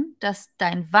dessen, dass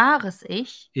dein wahres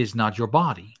Ich is not your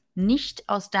body. nicht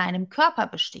aus deinem Körper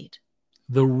besteht.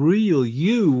 The real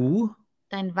you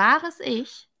Dein wahres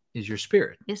Ich is your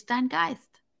spirit, ist dein Geist.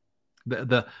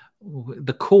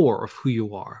 the core of who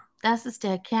you are Das ist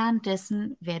der Kern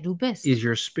dessen, wer du bist. is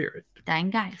your spirit.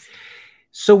 Dein Geist.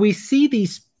 So we see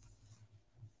these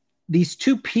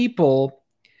two people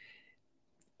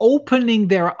opening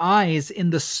their eyes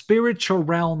in the spiritual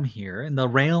realm here, in the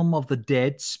realm of the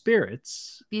dead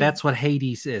spirits. Wir- That's what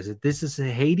Hades is. This is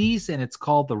Hades, and it's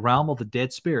called the realm of the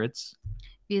dead spirits.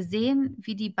 Wir sehen,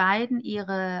 wie die beiden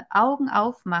ihre Augen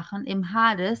aufmachen im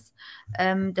Hades.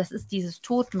 Das ist dieses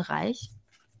Totenreich.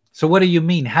 So what do you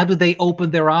mean? How do they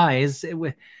open their eyes?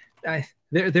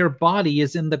 Their body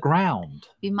is in the ground.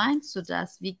 Wie meinst du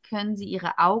das? Wie können sie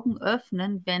ihre Augen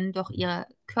öffnen, wenn doch ihr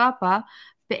Körper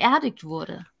beerdigt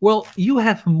wurde? Well, you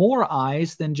have more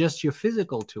eyes than just your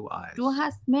physical two eyes. Du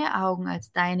hast mehr Augen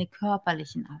als deine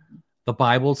körperlichen Augen. The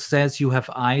Bible says you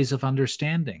have eyes of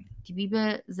understanding. Die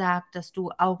Bibel sagt, dass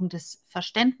du Augen des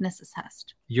Verständnisses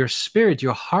hast. Your spirit,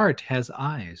 your heart has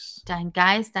eyes. Dein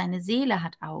Geist, deine Seele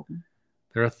hat Augen.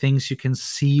 There are things you can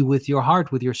see with your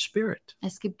heart, with your spirit,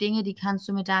 Es gibt Dinge, die kannst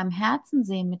du mit deinem Herzen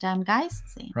sehen, mit deinem Geist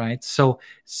sehen. right? So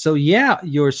yeah,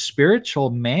 your spiritual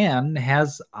man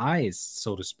has eyes,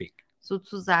 so to speak.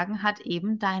 Sozusagen hat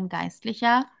eben dein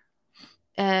geistliches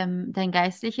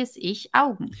Ich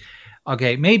Augen.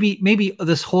 Okay, maybe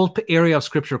this whole area of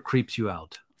scripture creeps you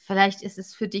out. Vielleicht ist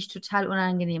es für dich total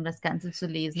unangenehm, das Ganze zu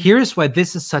lesen. Here's why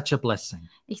this is such a blessing.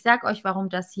 Ich sage euch, warum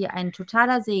das hier ein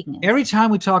totaler Segen ist. Every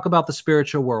time we talk about the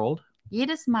spiritual world,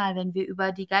 Jedes Mal, wenn wir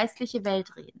über die geistliche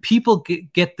Welt reden, people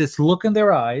get this look in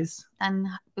their eyes,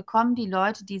 dann bekommen die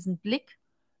Leute diesen Blick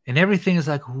and everything is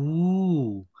like,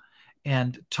 ooh,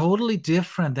 and totally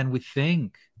different than we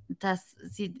think. dass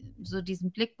sie so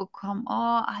diesen Blick bekommen, oh,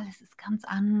 alles ist ganz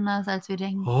anders, als wir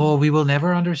denken. Oh, we will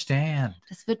never understand.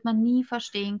 Das wird man nie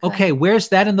verstehen können. Okay, where's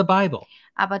that in the Bible?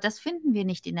 Aber das finden wir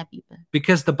nicht in der Bibel.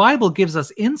 Because the Bible gives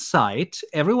us insight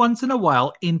every once in a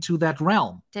while into that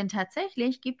realm. Denn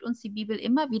tatsächlich gibt uns die Bibel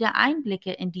immer wieder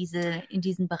Einblicke in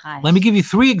diesen Bereich. Let me give you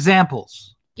 3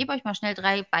 examples. Ich gebe euch mal schnell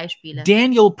 3 Beispiele.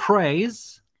 Daniel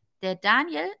prays, Der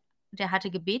Daniel, der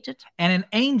hatte gebetet and an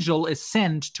angel is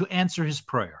sent to answer his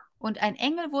prayer. und ein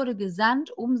Engel wurde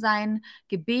gesandt, um sein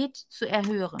Gebet zu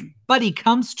erhören. But he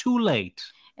comes too late.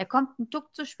 Er kommt einen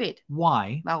Tuck zu spät.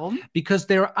 Why? Warum? Because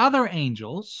there are other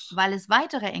angels, Weil es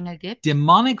weitere Engel gibt,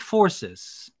 demonic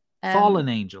forces, Ähm, fallen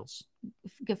angels,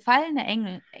 gefallene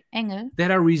Engel,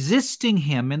 that are resisting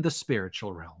him in the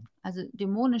spiritual realm. also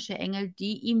dämonische Engel,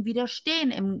 die ihm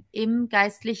widerstehen im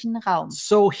geistlichen Raum,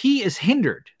 So he is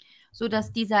hindered,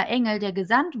 sodass dieser Engel, der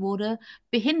gesandt wurde,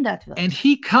 behindert wird and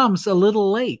he comes a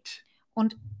little late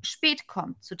und spät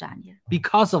kommt zu Daniel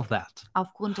because of that.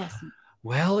 aufgrund dessen.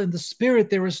 Well, in the spirit,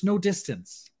 there is no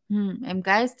distance. Im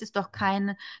Geist ist doch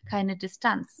keine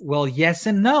Distanz. Well, yes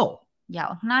and no.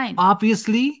 Ja und nein.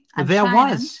 Obviously, there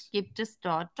Anscheinend was. gibt es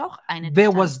dort doch eine There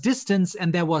Distanz. was distance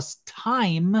and there was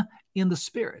time in the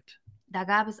spirit. Da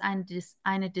gab es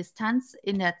eine Distanz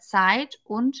in der Zeit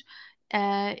und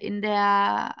in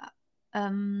der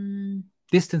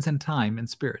Distance and time in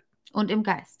spirit. und im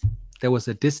Geist. There was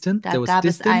a distance. Da There was gab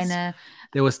es distance.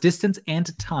 There was distance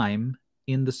and time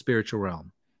in the spiritual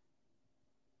realm.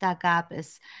 Da gab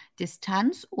es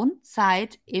Distanz und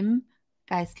Zeit im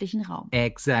geistlichen Raum.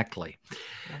 Exactly.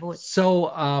 Jawohl.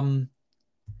 So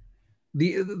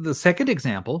the second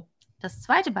example Das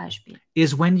zweite Beispiel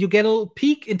is when you get a little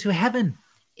peek into heaven.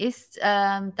 ist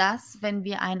das, wenn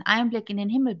wir einen Einblick in den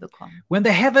Himmel bekommen. When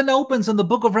the heaven opens in the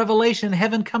book of Revelation,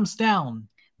 heaven comes down.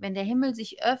 Wenn der Himmel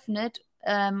sich öffnet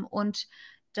und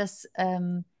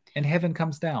And heaven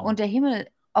comes down. der Himmel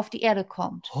auf die Erde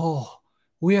kommt. Oh,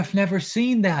 we have never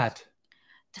seen that.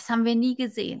 Das haben wir nie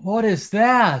gesehen. What is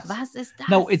that? Was ist das?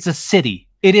 No, it's a city.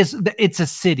 It's a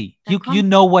city. Da You kommt-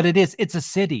 know what it is. It's a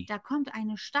city. Da kommt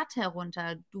eine Stadt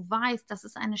herunter. Du weißt, das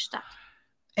ist eine Stadt.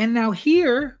 And now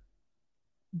here,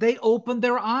 they open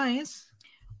their eyes.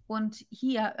 Und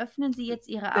hier öffnen sie jetzt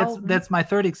ihre That's Augen. that's my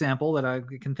third example that I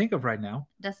can think of right now.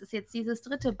 Das ist jetzt dieses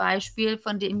dritte Beispiel,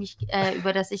 von dem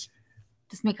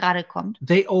das mir gerade kommt,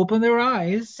 They open their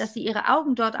eyes, dass sie ihre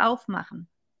Augen dort aufmachen.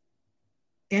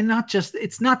 and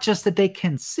it's not just that they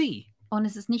can see. Und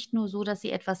es ist nicht nur so, dass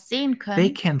sie etwas sehen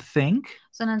They können, can think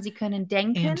sondern sie können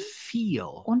denken and feel.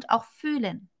 und auch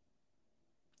fühlen.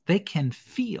 They can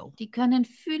feel. Die können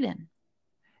fühlen.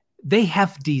 They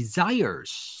have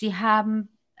desires Sie haben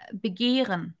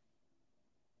Begehren,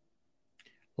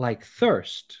 like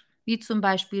thirst wie zum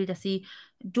Beispiel, dass sie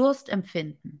Durst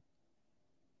empfinden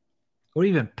or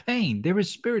even pain. There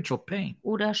is spiritual pain.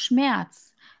 oder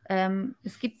Schmerz.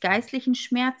 Es gibt geistlichen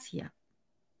Schmerz hier.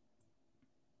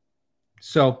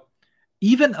 So,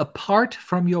 even apart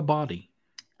from your body,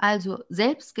 Also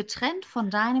selbst getrennt von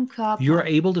deinem Körper you're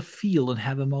able to feel and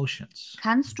have emotions.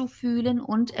 kannst du fühlen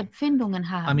und Empfindungen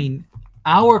haben. I mean,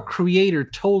 our Creator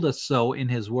told us so in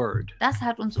His Word. Das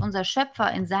hat uns unser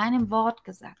Schöpfer in seinem Wort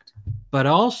gesagt. But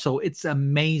also, it's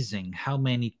amazing how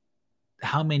many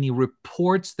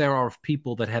reports there are of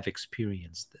people that have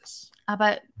experienced this.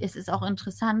 Aber es ist auch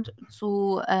interessant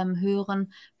zu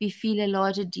hören, wie viele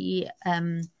Leute, die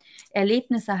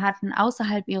Erlebnisse hatten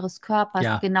außerhalb ihres Körpers,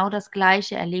 Ja. genau das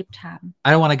Gleiche erlebt haben.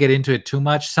 I don't want to get into it too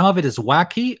much. Some of it is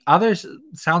wacky. Others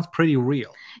sounds pretty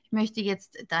real. Ich Ich möchte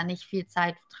jetzt da nicht viel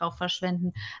Zeit drauf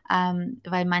verschwenden,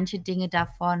 weil manche Dinge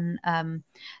davon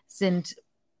sind,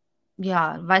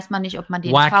 ja, weiß man nicht, ob man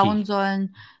denen Wacky. trauen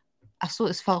sollen. Ach so,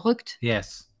 ist verrückt.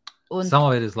 Yes. Und, Some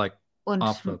of it is like und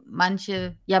off the-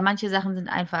 manche Sachen sind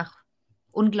einfach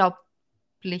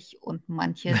unglaublich und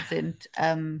manche sind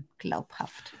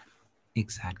glaubhaft.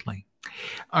 Exactly.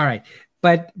 All right.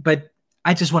 But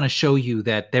I just want to show you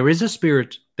that there is a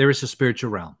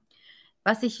spiritual realm.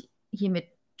 Was ich hiermit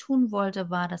tun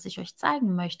wollte, war, dass ich euch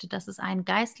zeigen möchte, dass es einen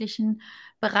geistlichen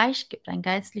Bereich gibt, einen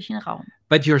geistlichen Raum.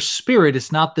 But your spirit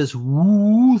is not this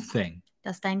woo thing.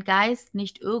 Dass dein Geist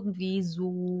nicht irgendwie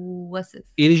so was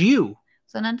ist, It is you.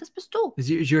 sondern das bist du.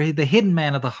 You're the hidden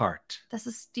man of the heart. Das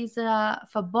ist dieser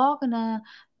verborgene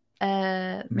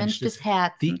Mensch des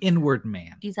Herzens, The inward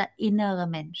man. dieser innere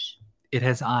Mensch, It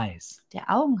has eyes. der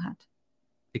Augen hat.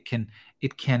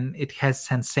 It has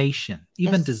sensation,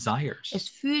 even desires. Es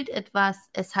fühlt etwas,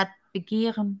 es hat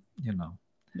Begehren. You know.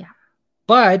 Ja.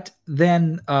 But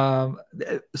then,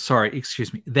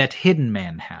 excuse me, that hidden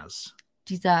man has.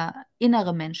 Dieser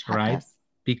innere Mensch hat Right. das.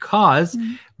 Because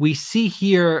we see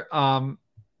here,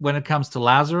 when it comes to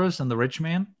Lazarus and the rich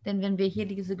man, Denn wenn wir hier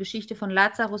diese Geschichte von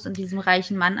Lazarus und diesem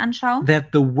reichen Mann anschauen, that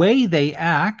the way they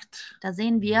act, da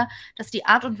sehen wir, dass die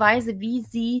Art und Weise, wie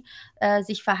sie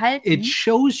sich verhalten, it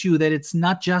shows you that it's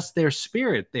not just their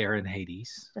spirit there in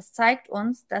Hades, das zeigt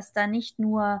uns, dass da nicht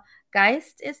nur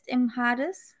Geist ist im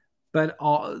Hades, but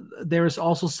there is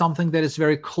also something that is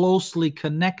very closely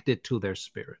connected to their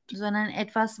spirit. sondern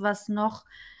etwas, was noch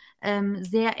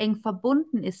sehr eng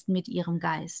verbunden ist mit ihrem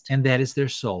Geist. And that is their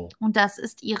soul. Und das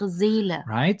ist ihre Seele.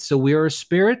 Right? So we are a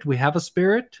spirit, we have a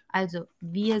spirit. Also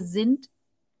wir sind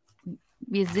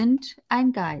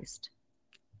ein Geist.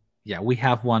 Yeah, we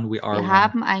have one, we are Wir one.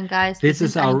 haben einen Geist. This wir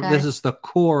is sind ein this Geist. is the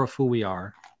core of who we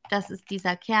are. Das ist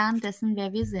dieser Kern dessen,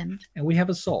 wer wir sind. And we have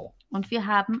a soul. Und wir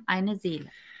haben eine Seele.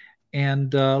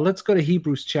 And let's go to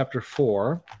Hebrews chapter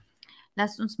 4.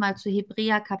 Lasst uns mal zu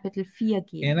Hebräer Kapitel 4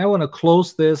 gehen. And I want to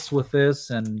close this with this,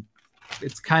 and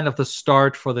it's kind of the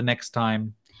start for the next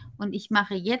time. Und ich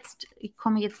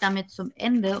komme jetzt damit zum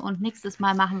Ende und nächstes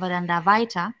Mal machen wir dann da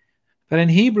weiter. But in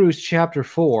Hebrews chapter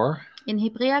 4, In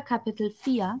Hebräer Kapitel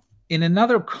 4, in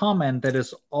another comment that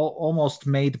is almost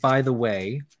made by the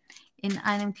way, in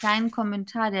einem kleinen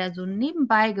Kommentar, der so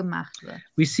nebenbei gemacht wird,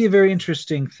 we see a very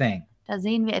interesting thing. da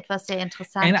sehen wir etwas sehr And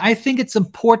Interessantes. I think it's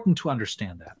important to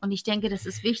understand that. Und ich denke, dass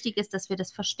es wichtig ist, dass wir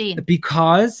das verstehen.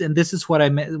 Because, and this is what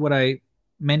I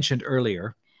mentioned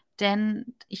earlier,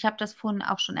 Denn ich habe das vorhin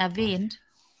auch schon erwähnt,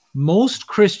 most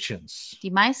Christians die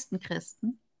meisten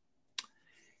Christen,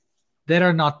 that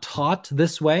are not taught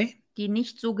this way, die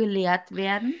nicht so gelehrt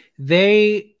werden,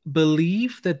 they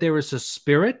believe that there is a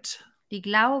spirit, die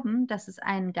glauben, dass es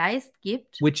einen Geist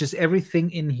gibt. which is everything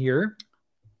in here,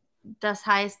 Das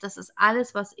heißt, das ist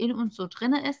alles, was in uns so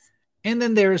drinne ist. and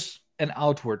then there's an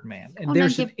outward man, and Und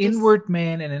there's dann an gibt es- inward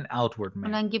man and an outward Und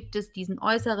man. dann gibt es diesen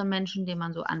äußeren Menschen, den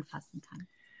man so anfassen kann.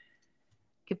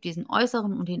 Es gibt diesen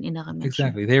äußeren und den inneren Menschen.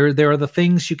 Exactly. There are the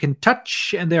things you can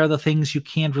touch, and there are the things you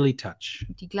can't really touch.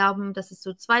 Die glauben, dass es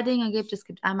so zwei Dinge gibt. Es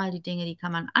gibt einmal die Dinge, die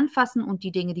kann man anfassen und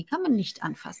die Dinge, die kann man nicht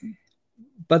anfassen.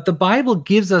 But the Bible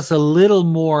gives us a little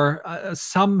more,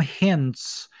 some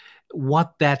hints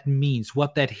what that means,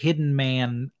 what that hidden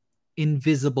man,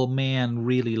 invisible man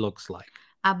really looks like.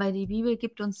 Aber die Bibel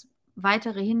gibt uns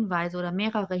weitere Hinweise oder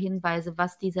mehrere Hinweise,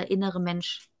 was dieser innere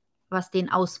Mensch, was den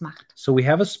ausmacht. So we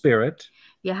have a spirit.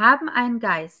 Wir haben einen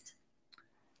Geist,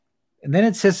 And then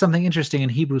it says something interesting in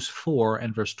Hebrews 4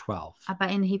 and verse 12. aber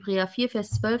in Hebräer 4, Vers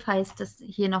 12 heißt es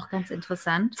hier noch ganz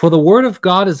interessant. For the word of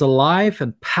God is alive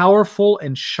and powerful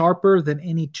and sharper than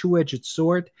any two-edged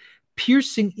sword,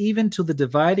 piercing even to the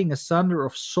dividing asunder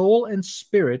of soul and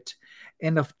spirit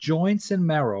and of joints and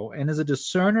marrow, and is a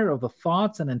discerner of the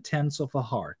thoughts and intents of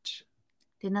the heart.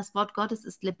 Denn das Wort Gottes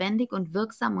ist lebendig und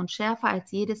wirksam und schärfer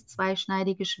als jedes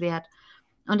zweischneidige Schwert.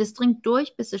 Und es dringt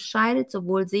durch, bis es scheidet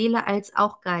sowohl Seele als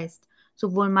auch Geist,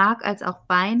 sowohl Mark als auch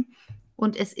Bein.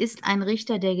 Und es ist ein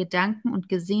Richter der Gedanken und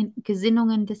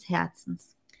Gesinnungen des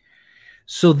Herzens.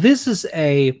 So this is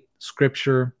a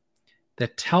scripture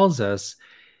that tells us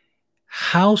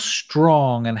how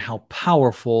strong and how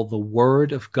powerful the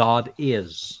word of God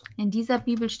is. In dieser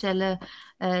Bibelstelle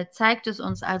zeigt es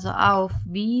uns also auf,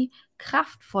 wie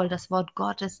kraftvoll das Wort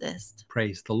Gottes ist.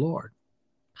 Praise the Lord.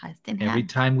 Preis den Every Herrn.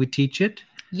 time we teach it,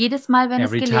 Jedes Mal, wenn es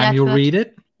every time gelehrt you wird, read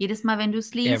it, jedes Mal, wenn du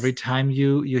es every liest, time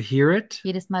you hear it,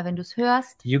 jedes Mal, wenn du es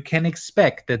hörst, you can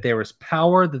expect that there is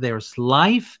power, that there is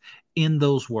life in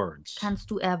those words. kannst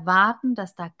du erwarten,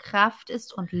 dass da Kraft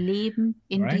ist und Leben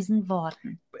in Right. diesen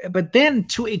Worten. But then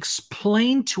to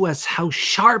explain to us how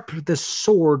sharp the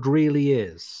sword really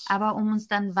is, Aber um uns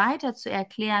dann weiter zu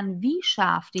erklären, wie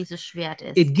scharf dieses Schwert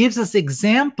ist, it gives us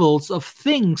examples of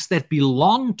things that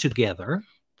belong together,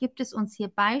 gibt es uns hier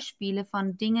Beispiele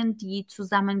von Dingen, die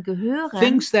zusammengehören,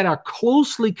 things that are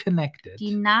closely connected,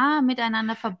 die nah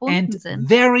miteinander verbunden and sind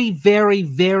very, very,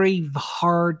 very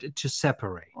hard to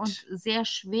separate. und sehr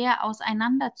schwer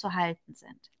auseinanderzuhalten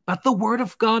sind. But the word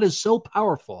of God is so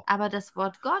powerful Aber das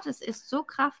Wort Gottes ist so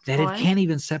that it kraftvoll, can't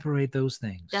even separate those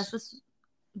things. dass es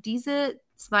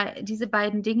diese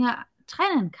beiden Dinge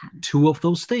trennen kann. Two of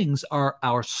those things are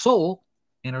our soul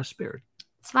and our spirit.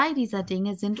 2 dieser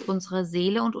Dinge sind unsere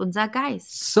Seele und unser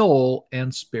Geist. Soul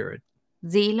and spirit.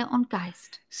 Seele und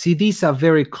Geist. See, these are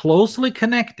very closely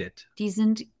connected, Die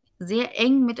sind sehr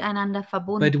eng miteinander but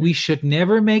verbunden. we should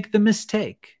never make the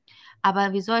mistake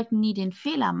Aber wir sollten nie den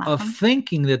Fehler of machen,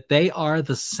 thinking that they are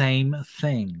the same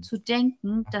thing. zu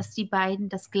denken, dass die beiden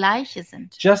das Gleiche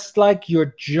sind. Just like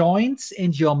your joints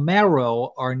and your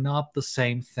marrow are not the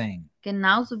same thing.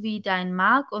 Genauso wie dein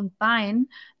Mark und Bein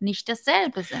nicht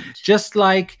dasselbe sind.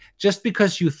 Just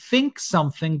because you think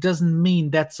something doesn't mean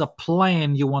that's a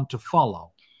plan you want to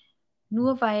follow.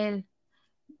 Nur weil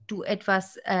du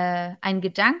einen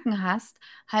Gedanken hast,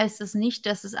 heißt es nicht,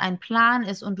 dass es ein Plan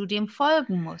ist und du dem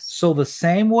folgen musst. So the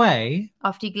same way,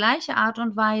 Auf die gleiche Art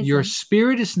und your Weise,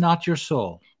 spirit is not your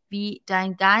soul. wie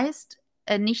dein Geist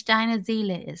nicht deine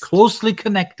Seele ist, Closely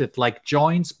connected like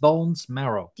joints, bones,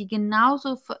 marrow. die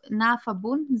genauso nah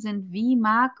verbunden sind wie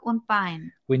Mark und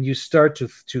Bein. When you start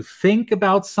to think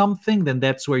about something, then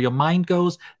that's where your mind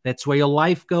goes, that's where your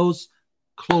life goes,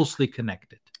 closely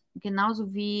connected.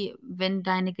 Genauso wie wenn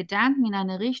deine Gedanken in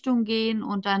eine Richtung gehen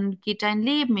und dann geht dein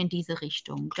Leben in diese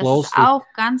Richtung. Das ist Closely. auch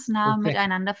ganz nah Okay.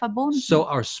 miteinander verbunden. So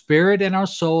our spirit and our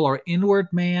soul, our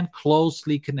inward man,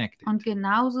 closely connected. Und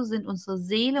genauso sind unsere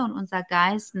Seele und unser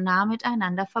Geist nah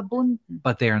miteinander verbunden.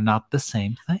 But they are not the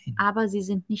same thing. Aber sie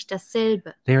sind nicht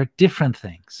dasselbe. They are different Sie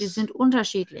things. sind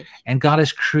unterschiedlich. And God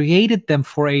has created them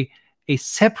for a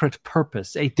separate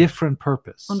purpose, a different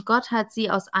purpose. Und Gott hat sie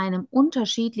aus einem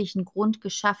unterschiedlichen Grund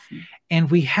geschaffen. And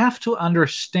we have to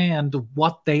understand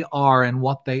what they are and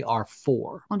what they are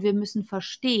for. Und wir müssen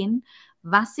verstehen,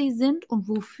 was sie sind und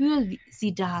wofür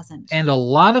sie da sind. And a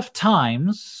lot of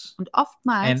times, Und and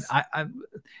oftmals,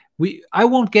 I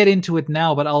won't get into it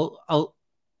now, but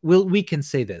we can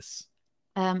say this.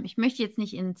 ich möchte jetzt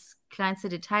nicht ins kleinste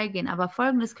Detail gehen, aber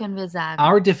Folgendes können wir sagen.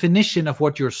 Our definition of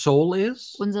what your soul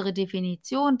is, Unsere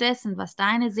Definition dessen, was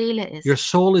deine Seele ist, your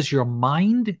soul is your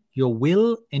mind, your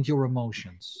will, and your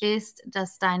emotions. ist,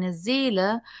 dass deine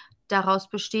Seele daraus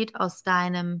besteht aus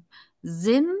deinem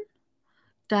Sinn,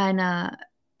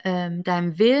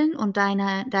 deinem Willen und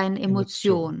deinen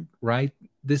Emotionen. Right?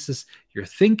 This is your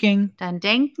thinking, Dein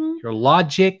Denken, your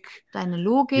logic, deine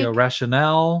Logik, your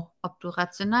rationale, ob du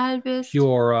rational bist,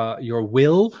 your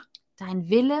will, dein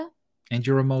Wille and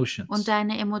your emotions. und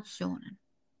deine Emotionen.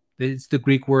 It's the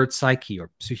Greek word psyche or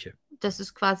psyche, Das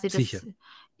ist quasi Psyche.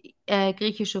 das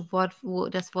griechische Wort, wo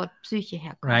das Wort Psyche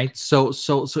herkommt. right? So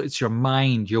it's your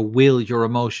mind, your will, your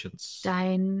emotions,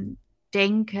 Dein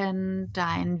Denken,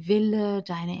 dein Wille,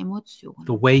 deine Emotionen.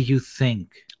 the way you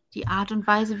think, Die Art und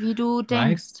Weise, wie du right?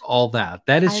 denkst. All that.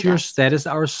 That is All das. that is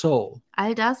our soul.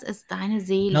 All das ist deine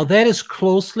Seele, Now that is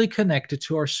closely connected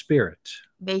to our spirit.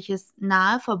 welches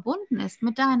nahe verbunden ist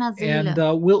mit deiner Seele.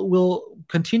 And we'll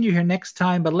continue here next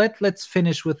time, but let's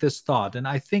finish with this thought. And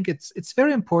I think it's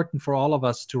very important for all of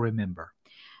us to remember.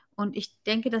 Und ich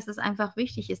denke, dass es einfach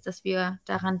wichtig ist, dass wir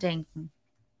daran denken,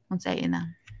 uns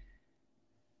erinnern.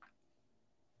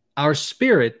 Our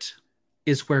spirit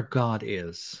is where God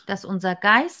is. Dass unser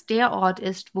Geist der Ort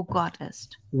ist, wo Gott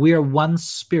ist. We are one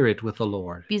spirit with the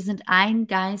Lord. Wir sind ein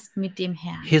Geist mit dem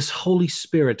Herrn. His Holy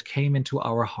Spirit came into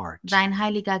our heart. Sein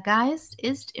Heiliger Geist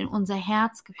ist in unser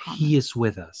Herz gekommen. He is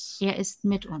with us. Er ist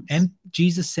mit uns. And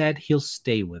Jesus said he'll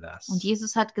stay with us. Und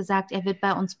Jesus hat gesagt, er wird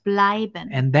bei uns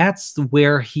bleiben. And that's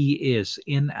where he is,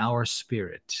 in our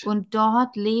spirit. Und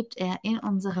dort lebt er in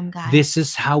unserem Geist. This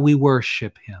is how we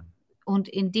worship him, Und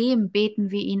in dem beten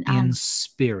wir ihn in an.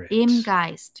 spirit. Im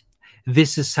Geist.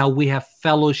 This is how we have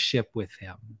fellowship with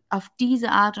him, Auf diese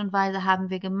Art und Weise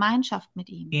haben wir Gemeinschaft mit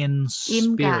ihm. in Im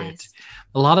spirit. Geist.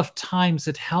 A lot of times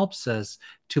it helps us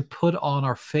to put on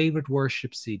our favorite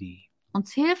worship CD.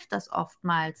 Uns hilft das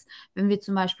oftmals, wenn wir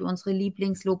zum Beispiel unsere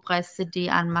Lieblings-Lobpreis-CD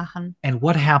anmachen. And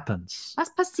what happens?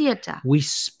 Was passiert da? We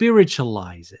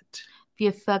spiritualize it.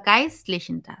 Wir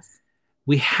vergeistlichen das.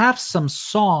 We have some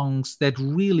songs that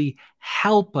really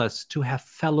help us to have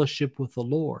fellowship with the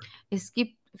Lord. Es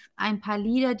gibt ein paar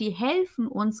Lieder, die helfen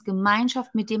uns,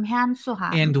 Gemeinschaft mit dem Herrn zu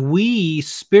haben. And we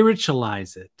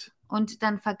spiritualize it. Und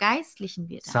dann vergeistlichen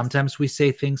wir das. Sometimes we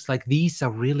say things like, these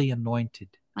are really anointed,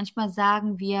 Manchmal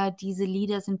sagen wir, diese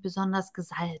Lieder sind besonders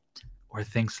gesalbt. or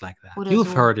things like that. Oder You've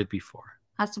so. heard it before.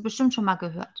 Hast du bestimmt schon mal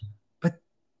gehört.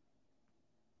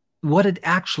 What it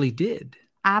actually did,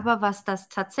 Aber was das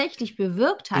tatsächlich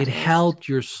bewirkt hat, it helped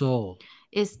your soul.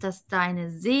 ist, dass deine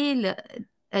Seele,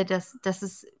 dass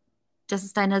es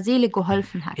deiner Seele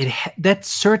geholfen hat. That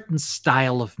certain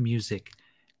style of music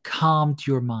calmed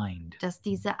your mind. Dass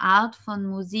diese Art von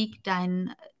Musik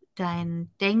dein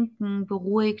Denken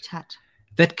beruhigt hat.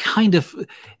 That kind of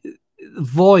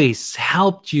voice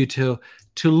helped you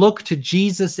to look to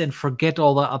Jesus and forget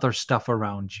all the other stuff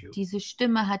around you. Diese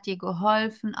Stimme hat dir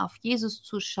geholfen, auf Jesus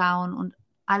zu schauen und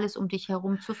alles um dich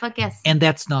herum zu vergessen. And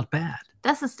that's not bad.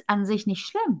 Das ist an sich nicht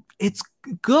schlimm. It's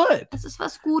good. Das ist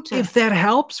was Gutes. If that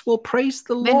helps, we'll praise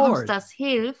the Wenn uns Lord. das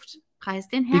hilft, preis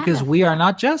den Herrn Because dafür. we are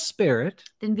not just spirit.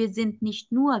 Denn wir sind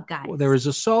nicht nur Geist. There is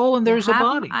a soul and there is Wir a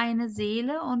haben body. eine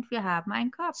Seele und wir haben einen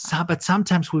Körper. But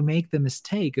sometimes we make the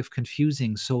mistake of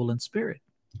confusing soul and spirit.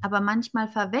 Aber manchmal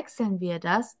verwechseln wir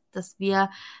das, dass wir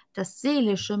das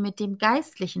Seelische mit dem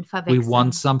Geistlichen We verwechseln.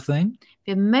 want something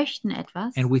Wir möchten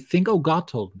etwas and we think, oh, God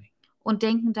told me. und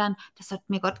denken dann, das hat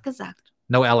mir Gott gesagt.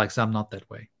 No, Alex, I'm not that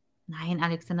way. Nein,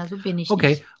 Alexander, so bin ich Okay,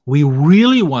 nicht. we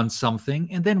really want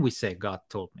something and then we say, God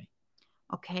told me.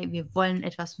 Okay, wir wollen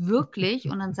etwas wirklich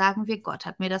und dann sagen wir, Gott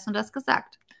hat mir das und das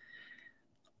gesagt.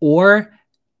 Or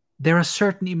there are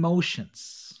certain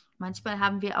emotions, Manchmal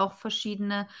haben wir auch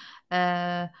verschiedene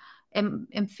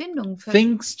Empfindungen, für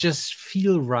things just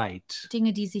feel right.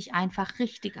 Dinge, die sich einfach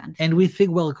richtig anfühlen. And we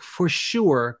think, well, for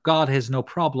sure, God has no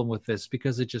problem with this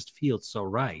because it just feels so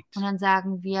right. Und dann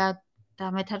sagen wir,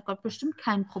 damit hat Gott bestimmt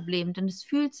kein Problem, denn es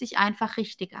fühlt sich einfach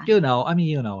richtig an. You know what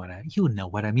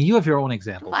I mean. You have your own Du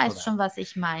examples for weißt that. schon, was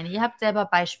ich meine. Ihr habt selber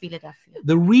Beispiele dafür.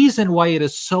 The reason why it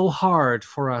is so hard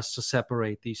for us to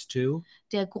separate these two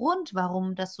Der Grund,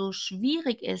 warum das so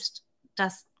schwierig ist,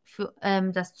 das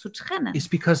zu trennen, is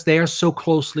because they are so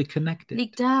closely connected.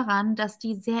 liegt daran, dass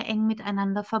die sehr eng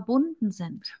miteinander verbunden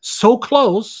sind. So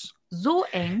close So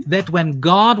eng, that when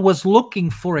God was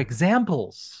looking for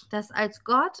examples dass als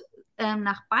Gott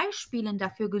nach Beispielen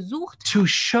dafür gesucht hat, to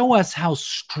show us how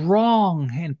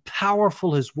strong and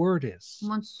powerful his word is,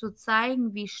 um uns zu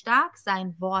zeigen, wie stark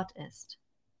sein Wort ist,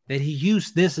 that he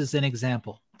used this as an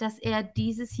example. dass er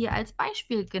dieses hier als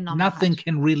Beispiel genommen Nothing hat.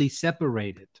 can really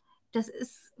separate it. Das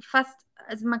ist fast,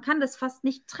 also man kann das fast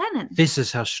nicht trennen. This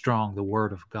is how strong the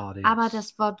word of God is. Aber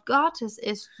das Wort Gottes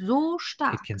ist so It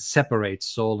stark, can separate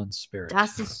soul and spirit.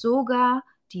 dass es sogar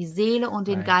die Seele und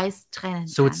den Right. Geist trennen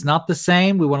So it's kann. not the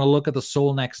same. We want to look at the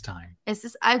soul next time. Es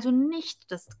ist also nicht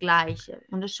das Gleiche.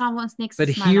 Und das schauen wir uns nächstes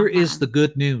But Mal here noch mal is an. the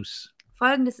good news.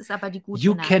 Folgendes ist aber die gute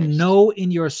You can Nachricht. know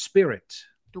in your spirit,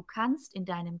 Du kannst in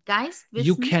deinem Geist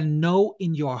you wissen, can know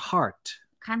in your heart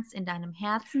kannst in deinem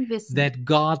Herzen wissen, that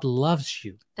God loves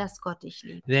you, dass Gott dich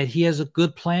liebt, that he has a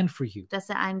good plan for you, dass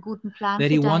er einen guten Plan that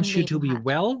für he dein wants you to be Leben hat,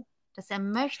 well, dass er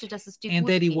möchte, dass es dir and gut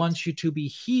that he geht wants you to be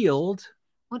healed,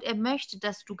 und er möchte,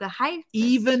 dass du geheilt bist,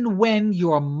 even when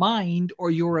your mind or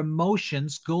your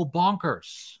emotions go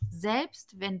bonkers.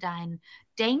 selbst wenn dein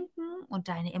Denken und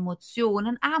deine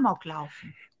Emotionen Amok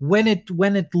laufen. When it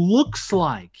looks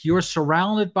like you're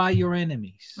surrounded by your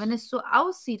enemies, Wenn es so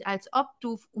aussieht, als ob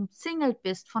du umzingelt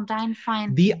bist von deinen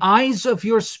Feinden, the eyes of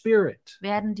your spirit,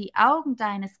 werden die Augen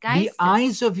deines the Geistes,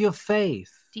 eyes of your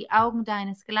faith, die Augen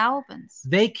deines Glaubens,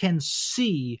 they can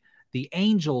see the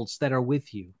angels that are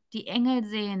with you, die Engel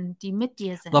sehen, die mit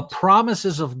dir sind, the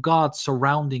promises of God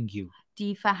surrounding you,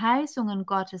 die Verheißungen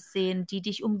Gottes sehen, die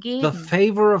dich the umgeben,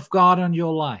 favor of God on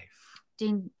your life.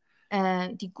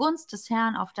 die Gunst des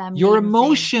Herrn auf deinem Your Leben sehen.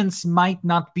 emotions might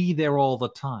not be there all the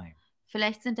time,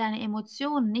 Vielleicht sind deine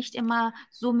Emotionen nicht immer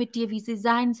so mit dir, wie sie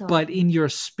sein sollen. but in your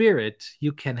spirit,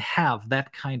 you can have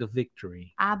that kind of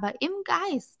victory Aber im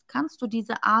Geist kannst du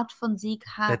diese Art von Sieg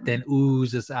that haben, then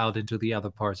oozes out into the other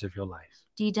parts of your life.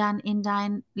 die dann in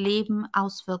dein Leben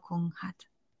Auswirkungen hat.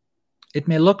 It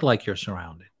may look like you're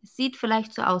surrounded, Es sieht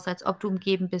vielleicht so aus, als ob du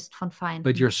umgeben bist von Feinden.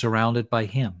 but you're surrounded by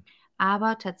him.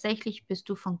 Aber tatsächlich bist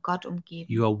du von Gott umgeben.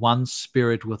 You are one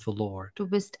spirit with the Lord. Du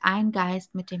bist ein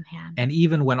Geist mit dem Herrn. And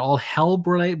even when all hell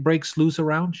breaks loose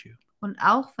around you, Und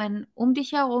auch wenn um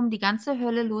dich herum die ganze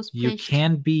Hölle you losbricht,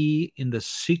 can be in the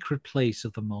secret place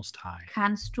of the Most High,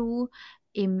 kannst du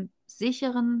im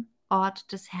sicheren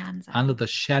Ort des Herrn sein. under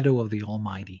the shadow of the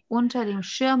Almighty, Unter dem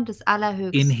Schirm des in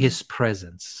Allerhöchsten. his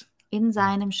presence, In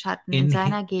seinem Schatten, in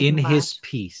seiner in his Gegenwart.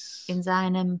 peace, In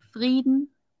seinem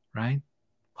Frieden. right?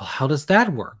 Well, how does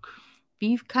that work?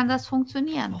 Wie kann das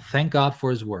funktionieren? Well, thank God for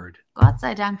his word. Gott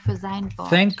sei Dank für sein Wort.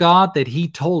 Thank God that he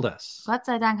told us. Gott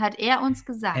sei Dank hat er uns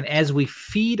gesagt, And as we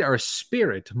feed our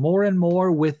spirit more and more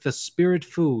with the spirit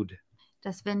food,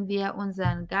 dass wenn wir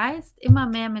unseren Geist immer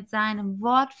mehr mit seinem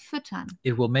Wort füttern,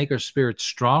 it will make our spirit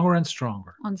stronger and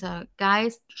stronger, unser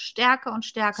Geist stärker und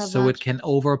stärker so wird, it can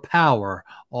overpower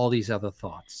all these other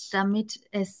thoughts. damit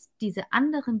es diese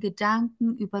anderen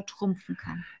Gedanken übertrumpfen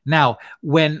kann. Now,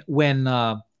 when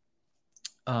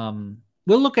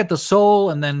we'll look at the soul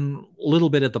and then a little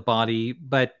bit at the body,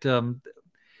 but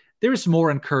there is more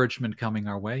encouragement coming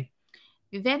our way.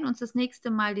 Wir werden uns das nächste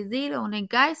Mal die Seele und den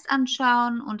Geist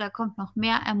anschauen und da kommt noch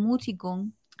mehr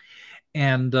Ermutigung.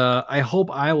 And I hope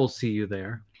I will see you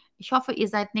there. Ich hoffe, ihr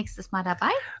seid nächstes Mal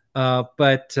dabei.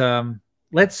 But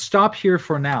let's stop here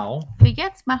for now. Für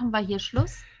jetzt machen wir hier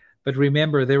Schluss. But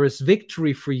remember, there is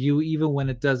victory for you even when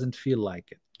it doesn't feel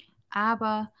like it.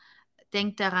 Aber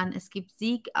denkt daran, es gibt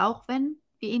Sieg, auch wenn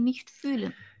wir ihn nicht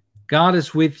fühlen. God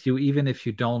is with you even if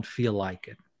you don't feel like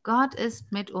it. Gott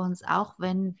ist mit uns, auch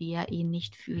wenn wir ihn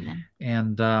nicht fühlen.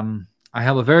 And I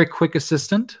have a very quick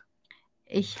assistant.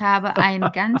 Ich habe eine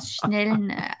ganz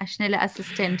schnelle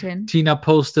Assistentin. Tina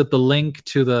posted the link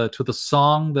to the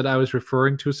song that I was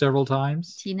referring to several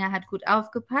times. Tina hat gut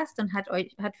aufgepasst und hat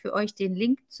für euch den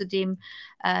Link zu dem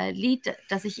Lied,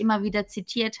 das ich immer wieder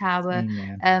zitiert habe,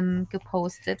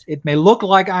 gepostet. It may look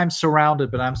like I'm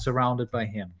surrounded, but I'm surrounded by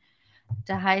him.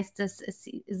 Da heißt es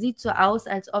sieht so aus,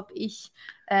 als ob ich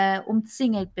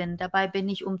umzingelt bin. Dabei bin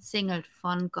ich umzingelt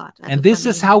von Gott. Also And this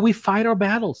von is ihm. how we fight our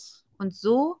battles. Und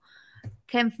so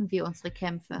kämpfen wir unsere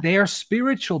Kämpfe. They are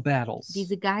spiritual battles.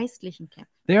 Diese geistlichen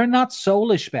Kämpfe. They are not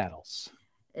soulish battles.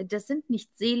 Das sind nicht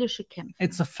seelische Kämpfe.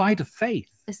 It's a fight of faith,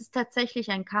 Es ist tatsächlich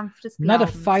ein Kampf des not a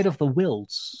Glaubens. fight of the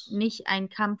wills. Nicht ein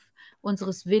Kampf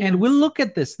unseres Willens. And we'll look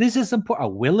at this. This is important.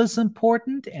 Our will is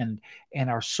important, and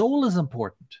our soul is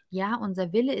important. Ja,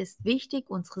 unser Wille ist wichtig,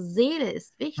 unsere Seele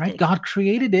ist Right? wichtig. God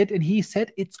created it, and He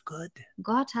said it's good.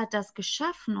 Gott hat das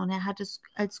geschaffen und er hat es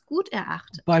als gut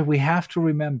erachtet. But we have to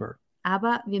remember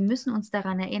Aber wir müssen uns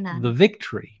daran erinnern, the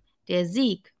victory der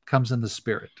Sieg comes in the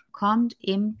spirit, kommt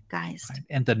im Geist. right?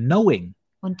 And the knowing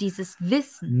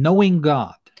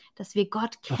God, dass wir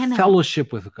Gott the kennen,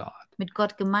 fellowship with God. mit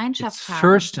Gott It's Gemeinschaft haben,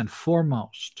 first and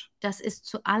foremost das ist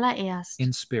zuallererst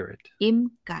in spirit,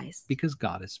 im Geist. because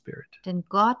God is spirit. Denn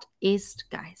Gott ist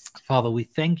Geist. Father, we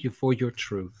thank you for your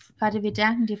truth. Vater, wir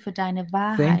danken dir für deine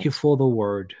Thank Wahrheit. you for the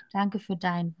word. Danke für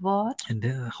dein Wort. And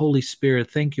Holy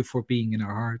Spirit, thank you for being in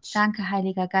our hearts. Danke,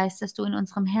 Heiliger Geist, dass du in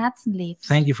unserem Herzen lebst.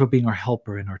 Thank you for being our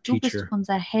helper and our Du bist teacher.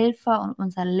 unser Helfer und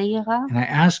unser Lehrer. And I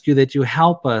ask you that you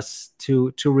help us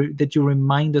that you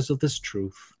remind us of this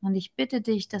truth. Und ich bitte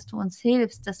dich, dass du uns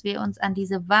hilfst, dass wir uns an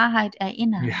diese Wahrheit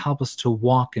erinnern. You help us to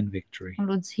walk in victory, Und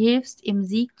uns hilfst, im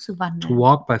Sieg zu to wandeln,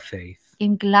 walk by faith,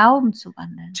 im Glauben zu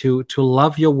wandeln to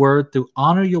love your word, to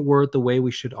honor your word the way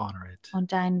we should honor it.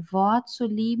 und dein Wort zu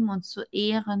lieben und zu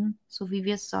ehren, so wie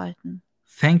wir es sollten.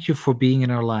 Thank you for being in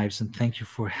our lives, and thank you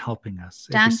for helping us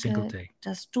every single Danke, day.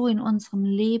 dass du in unserem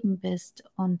Leben bist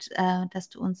und dass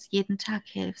du uns jeden Tag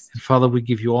hilfst. And Father, we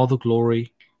give you all the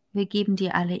glory, Wir geben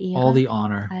dir alle all the Ehre,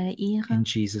 honor alle Ehre in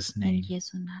Jesus' in name.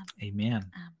 Jesu Namen.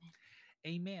 Amen. Amen.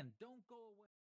 Amen. Don't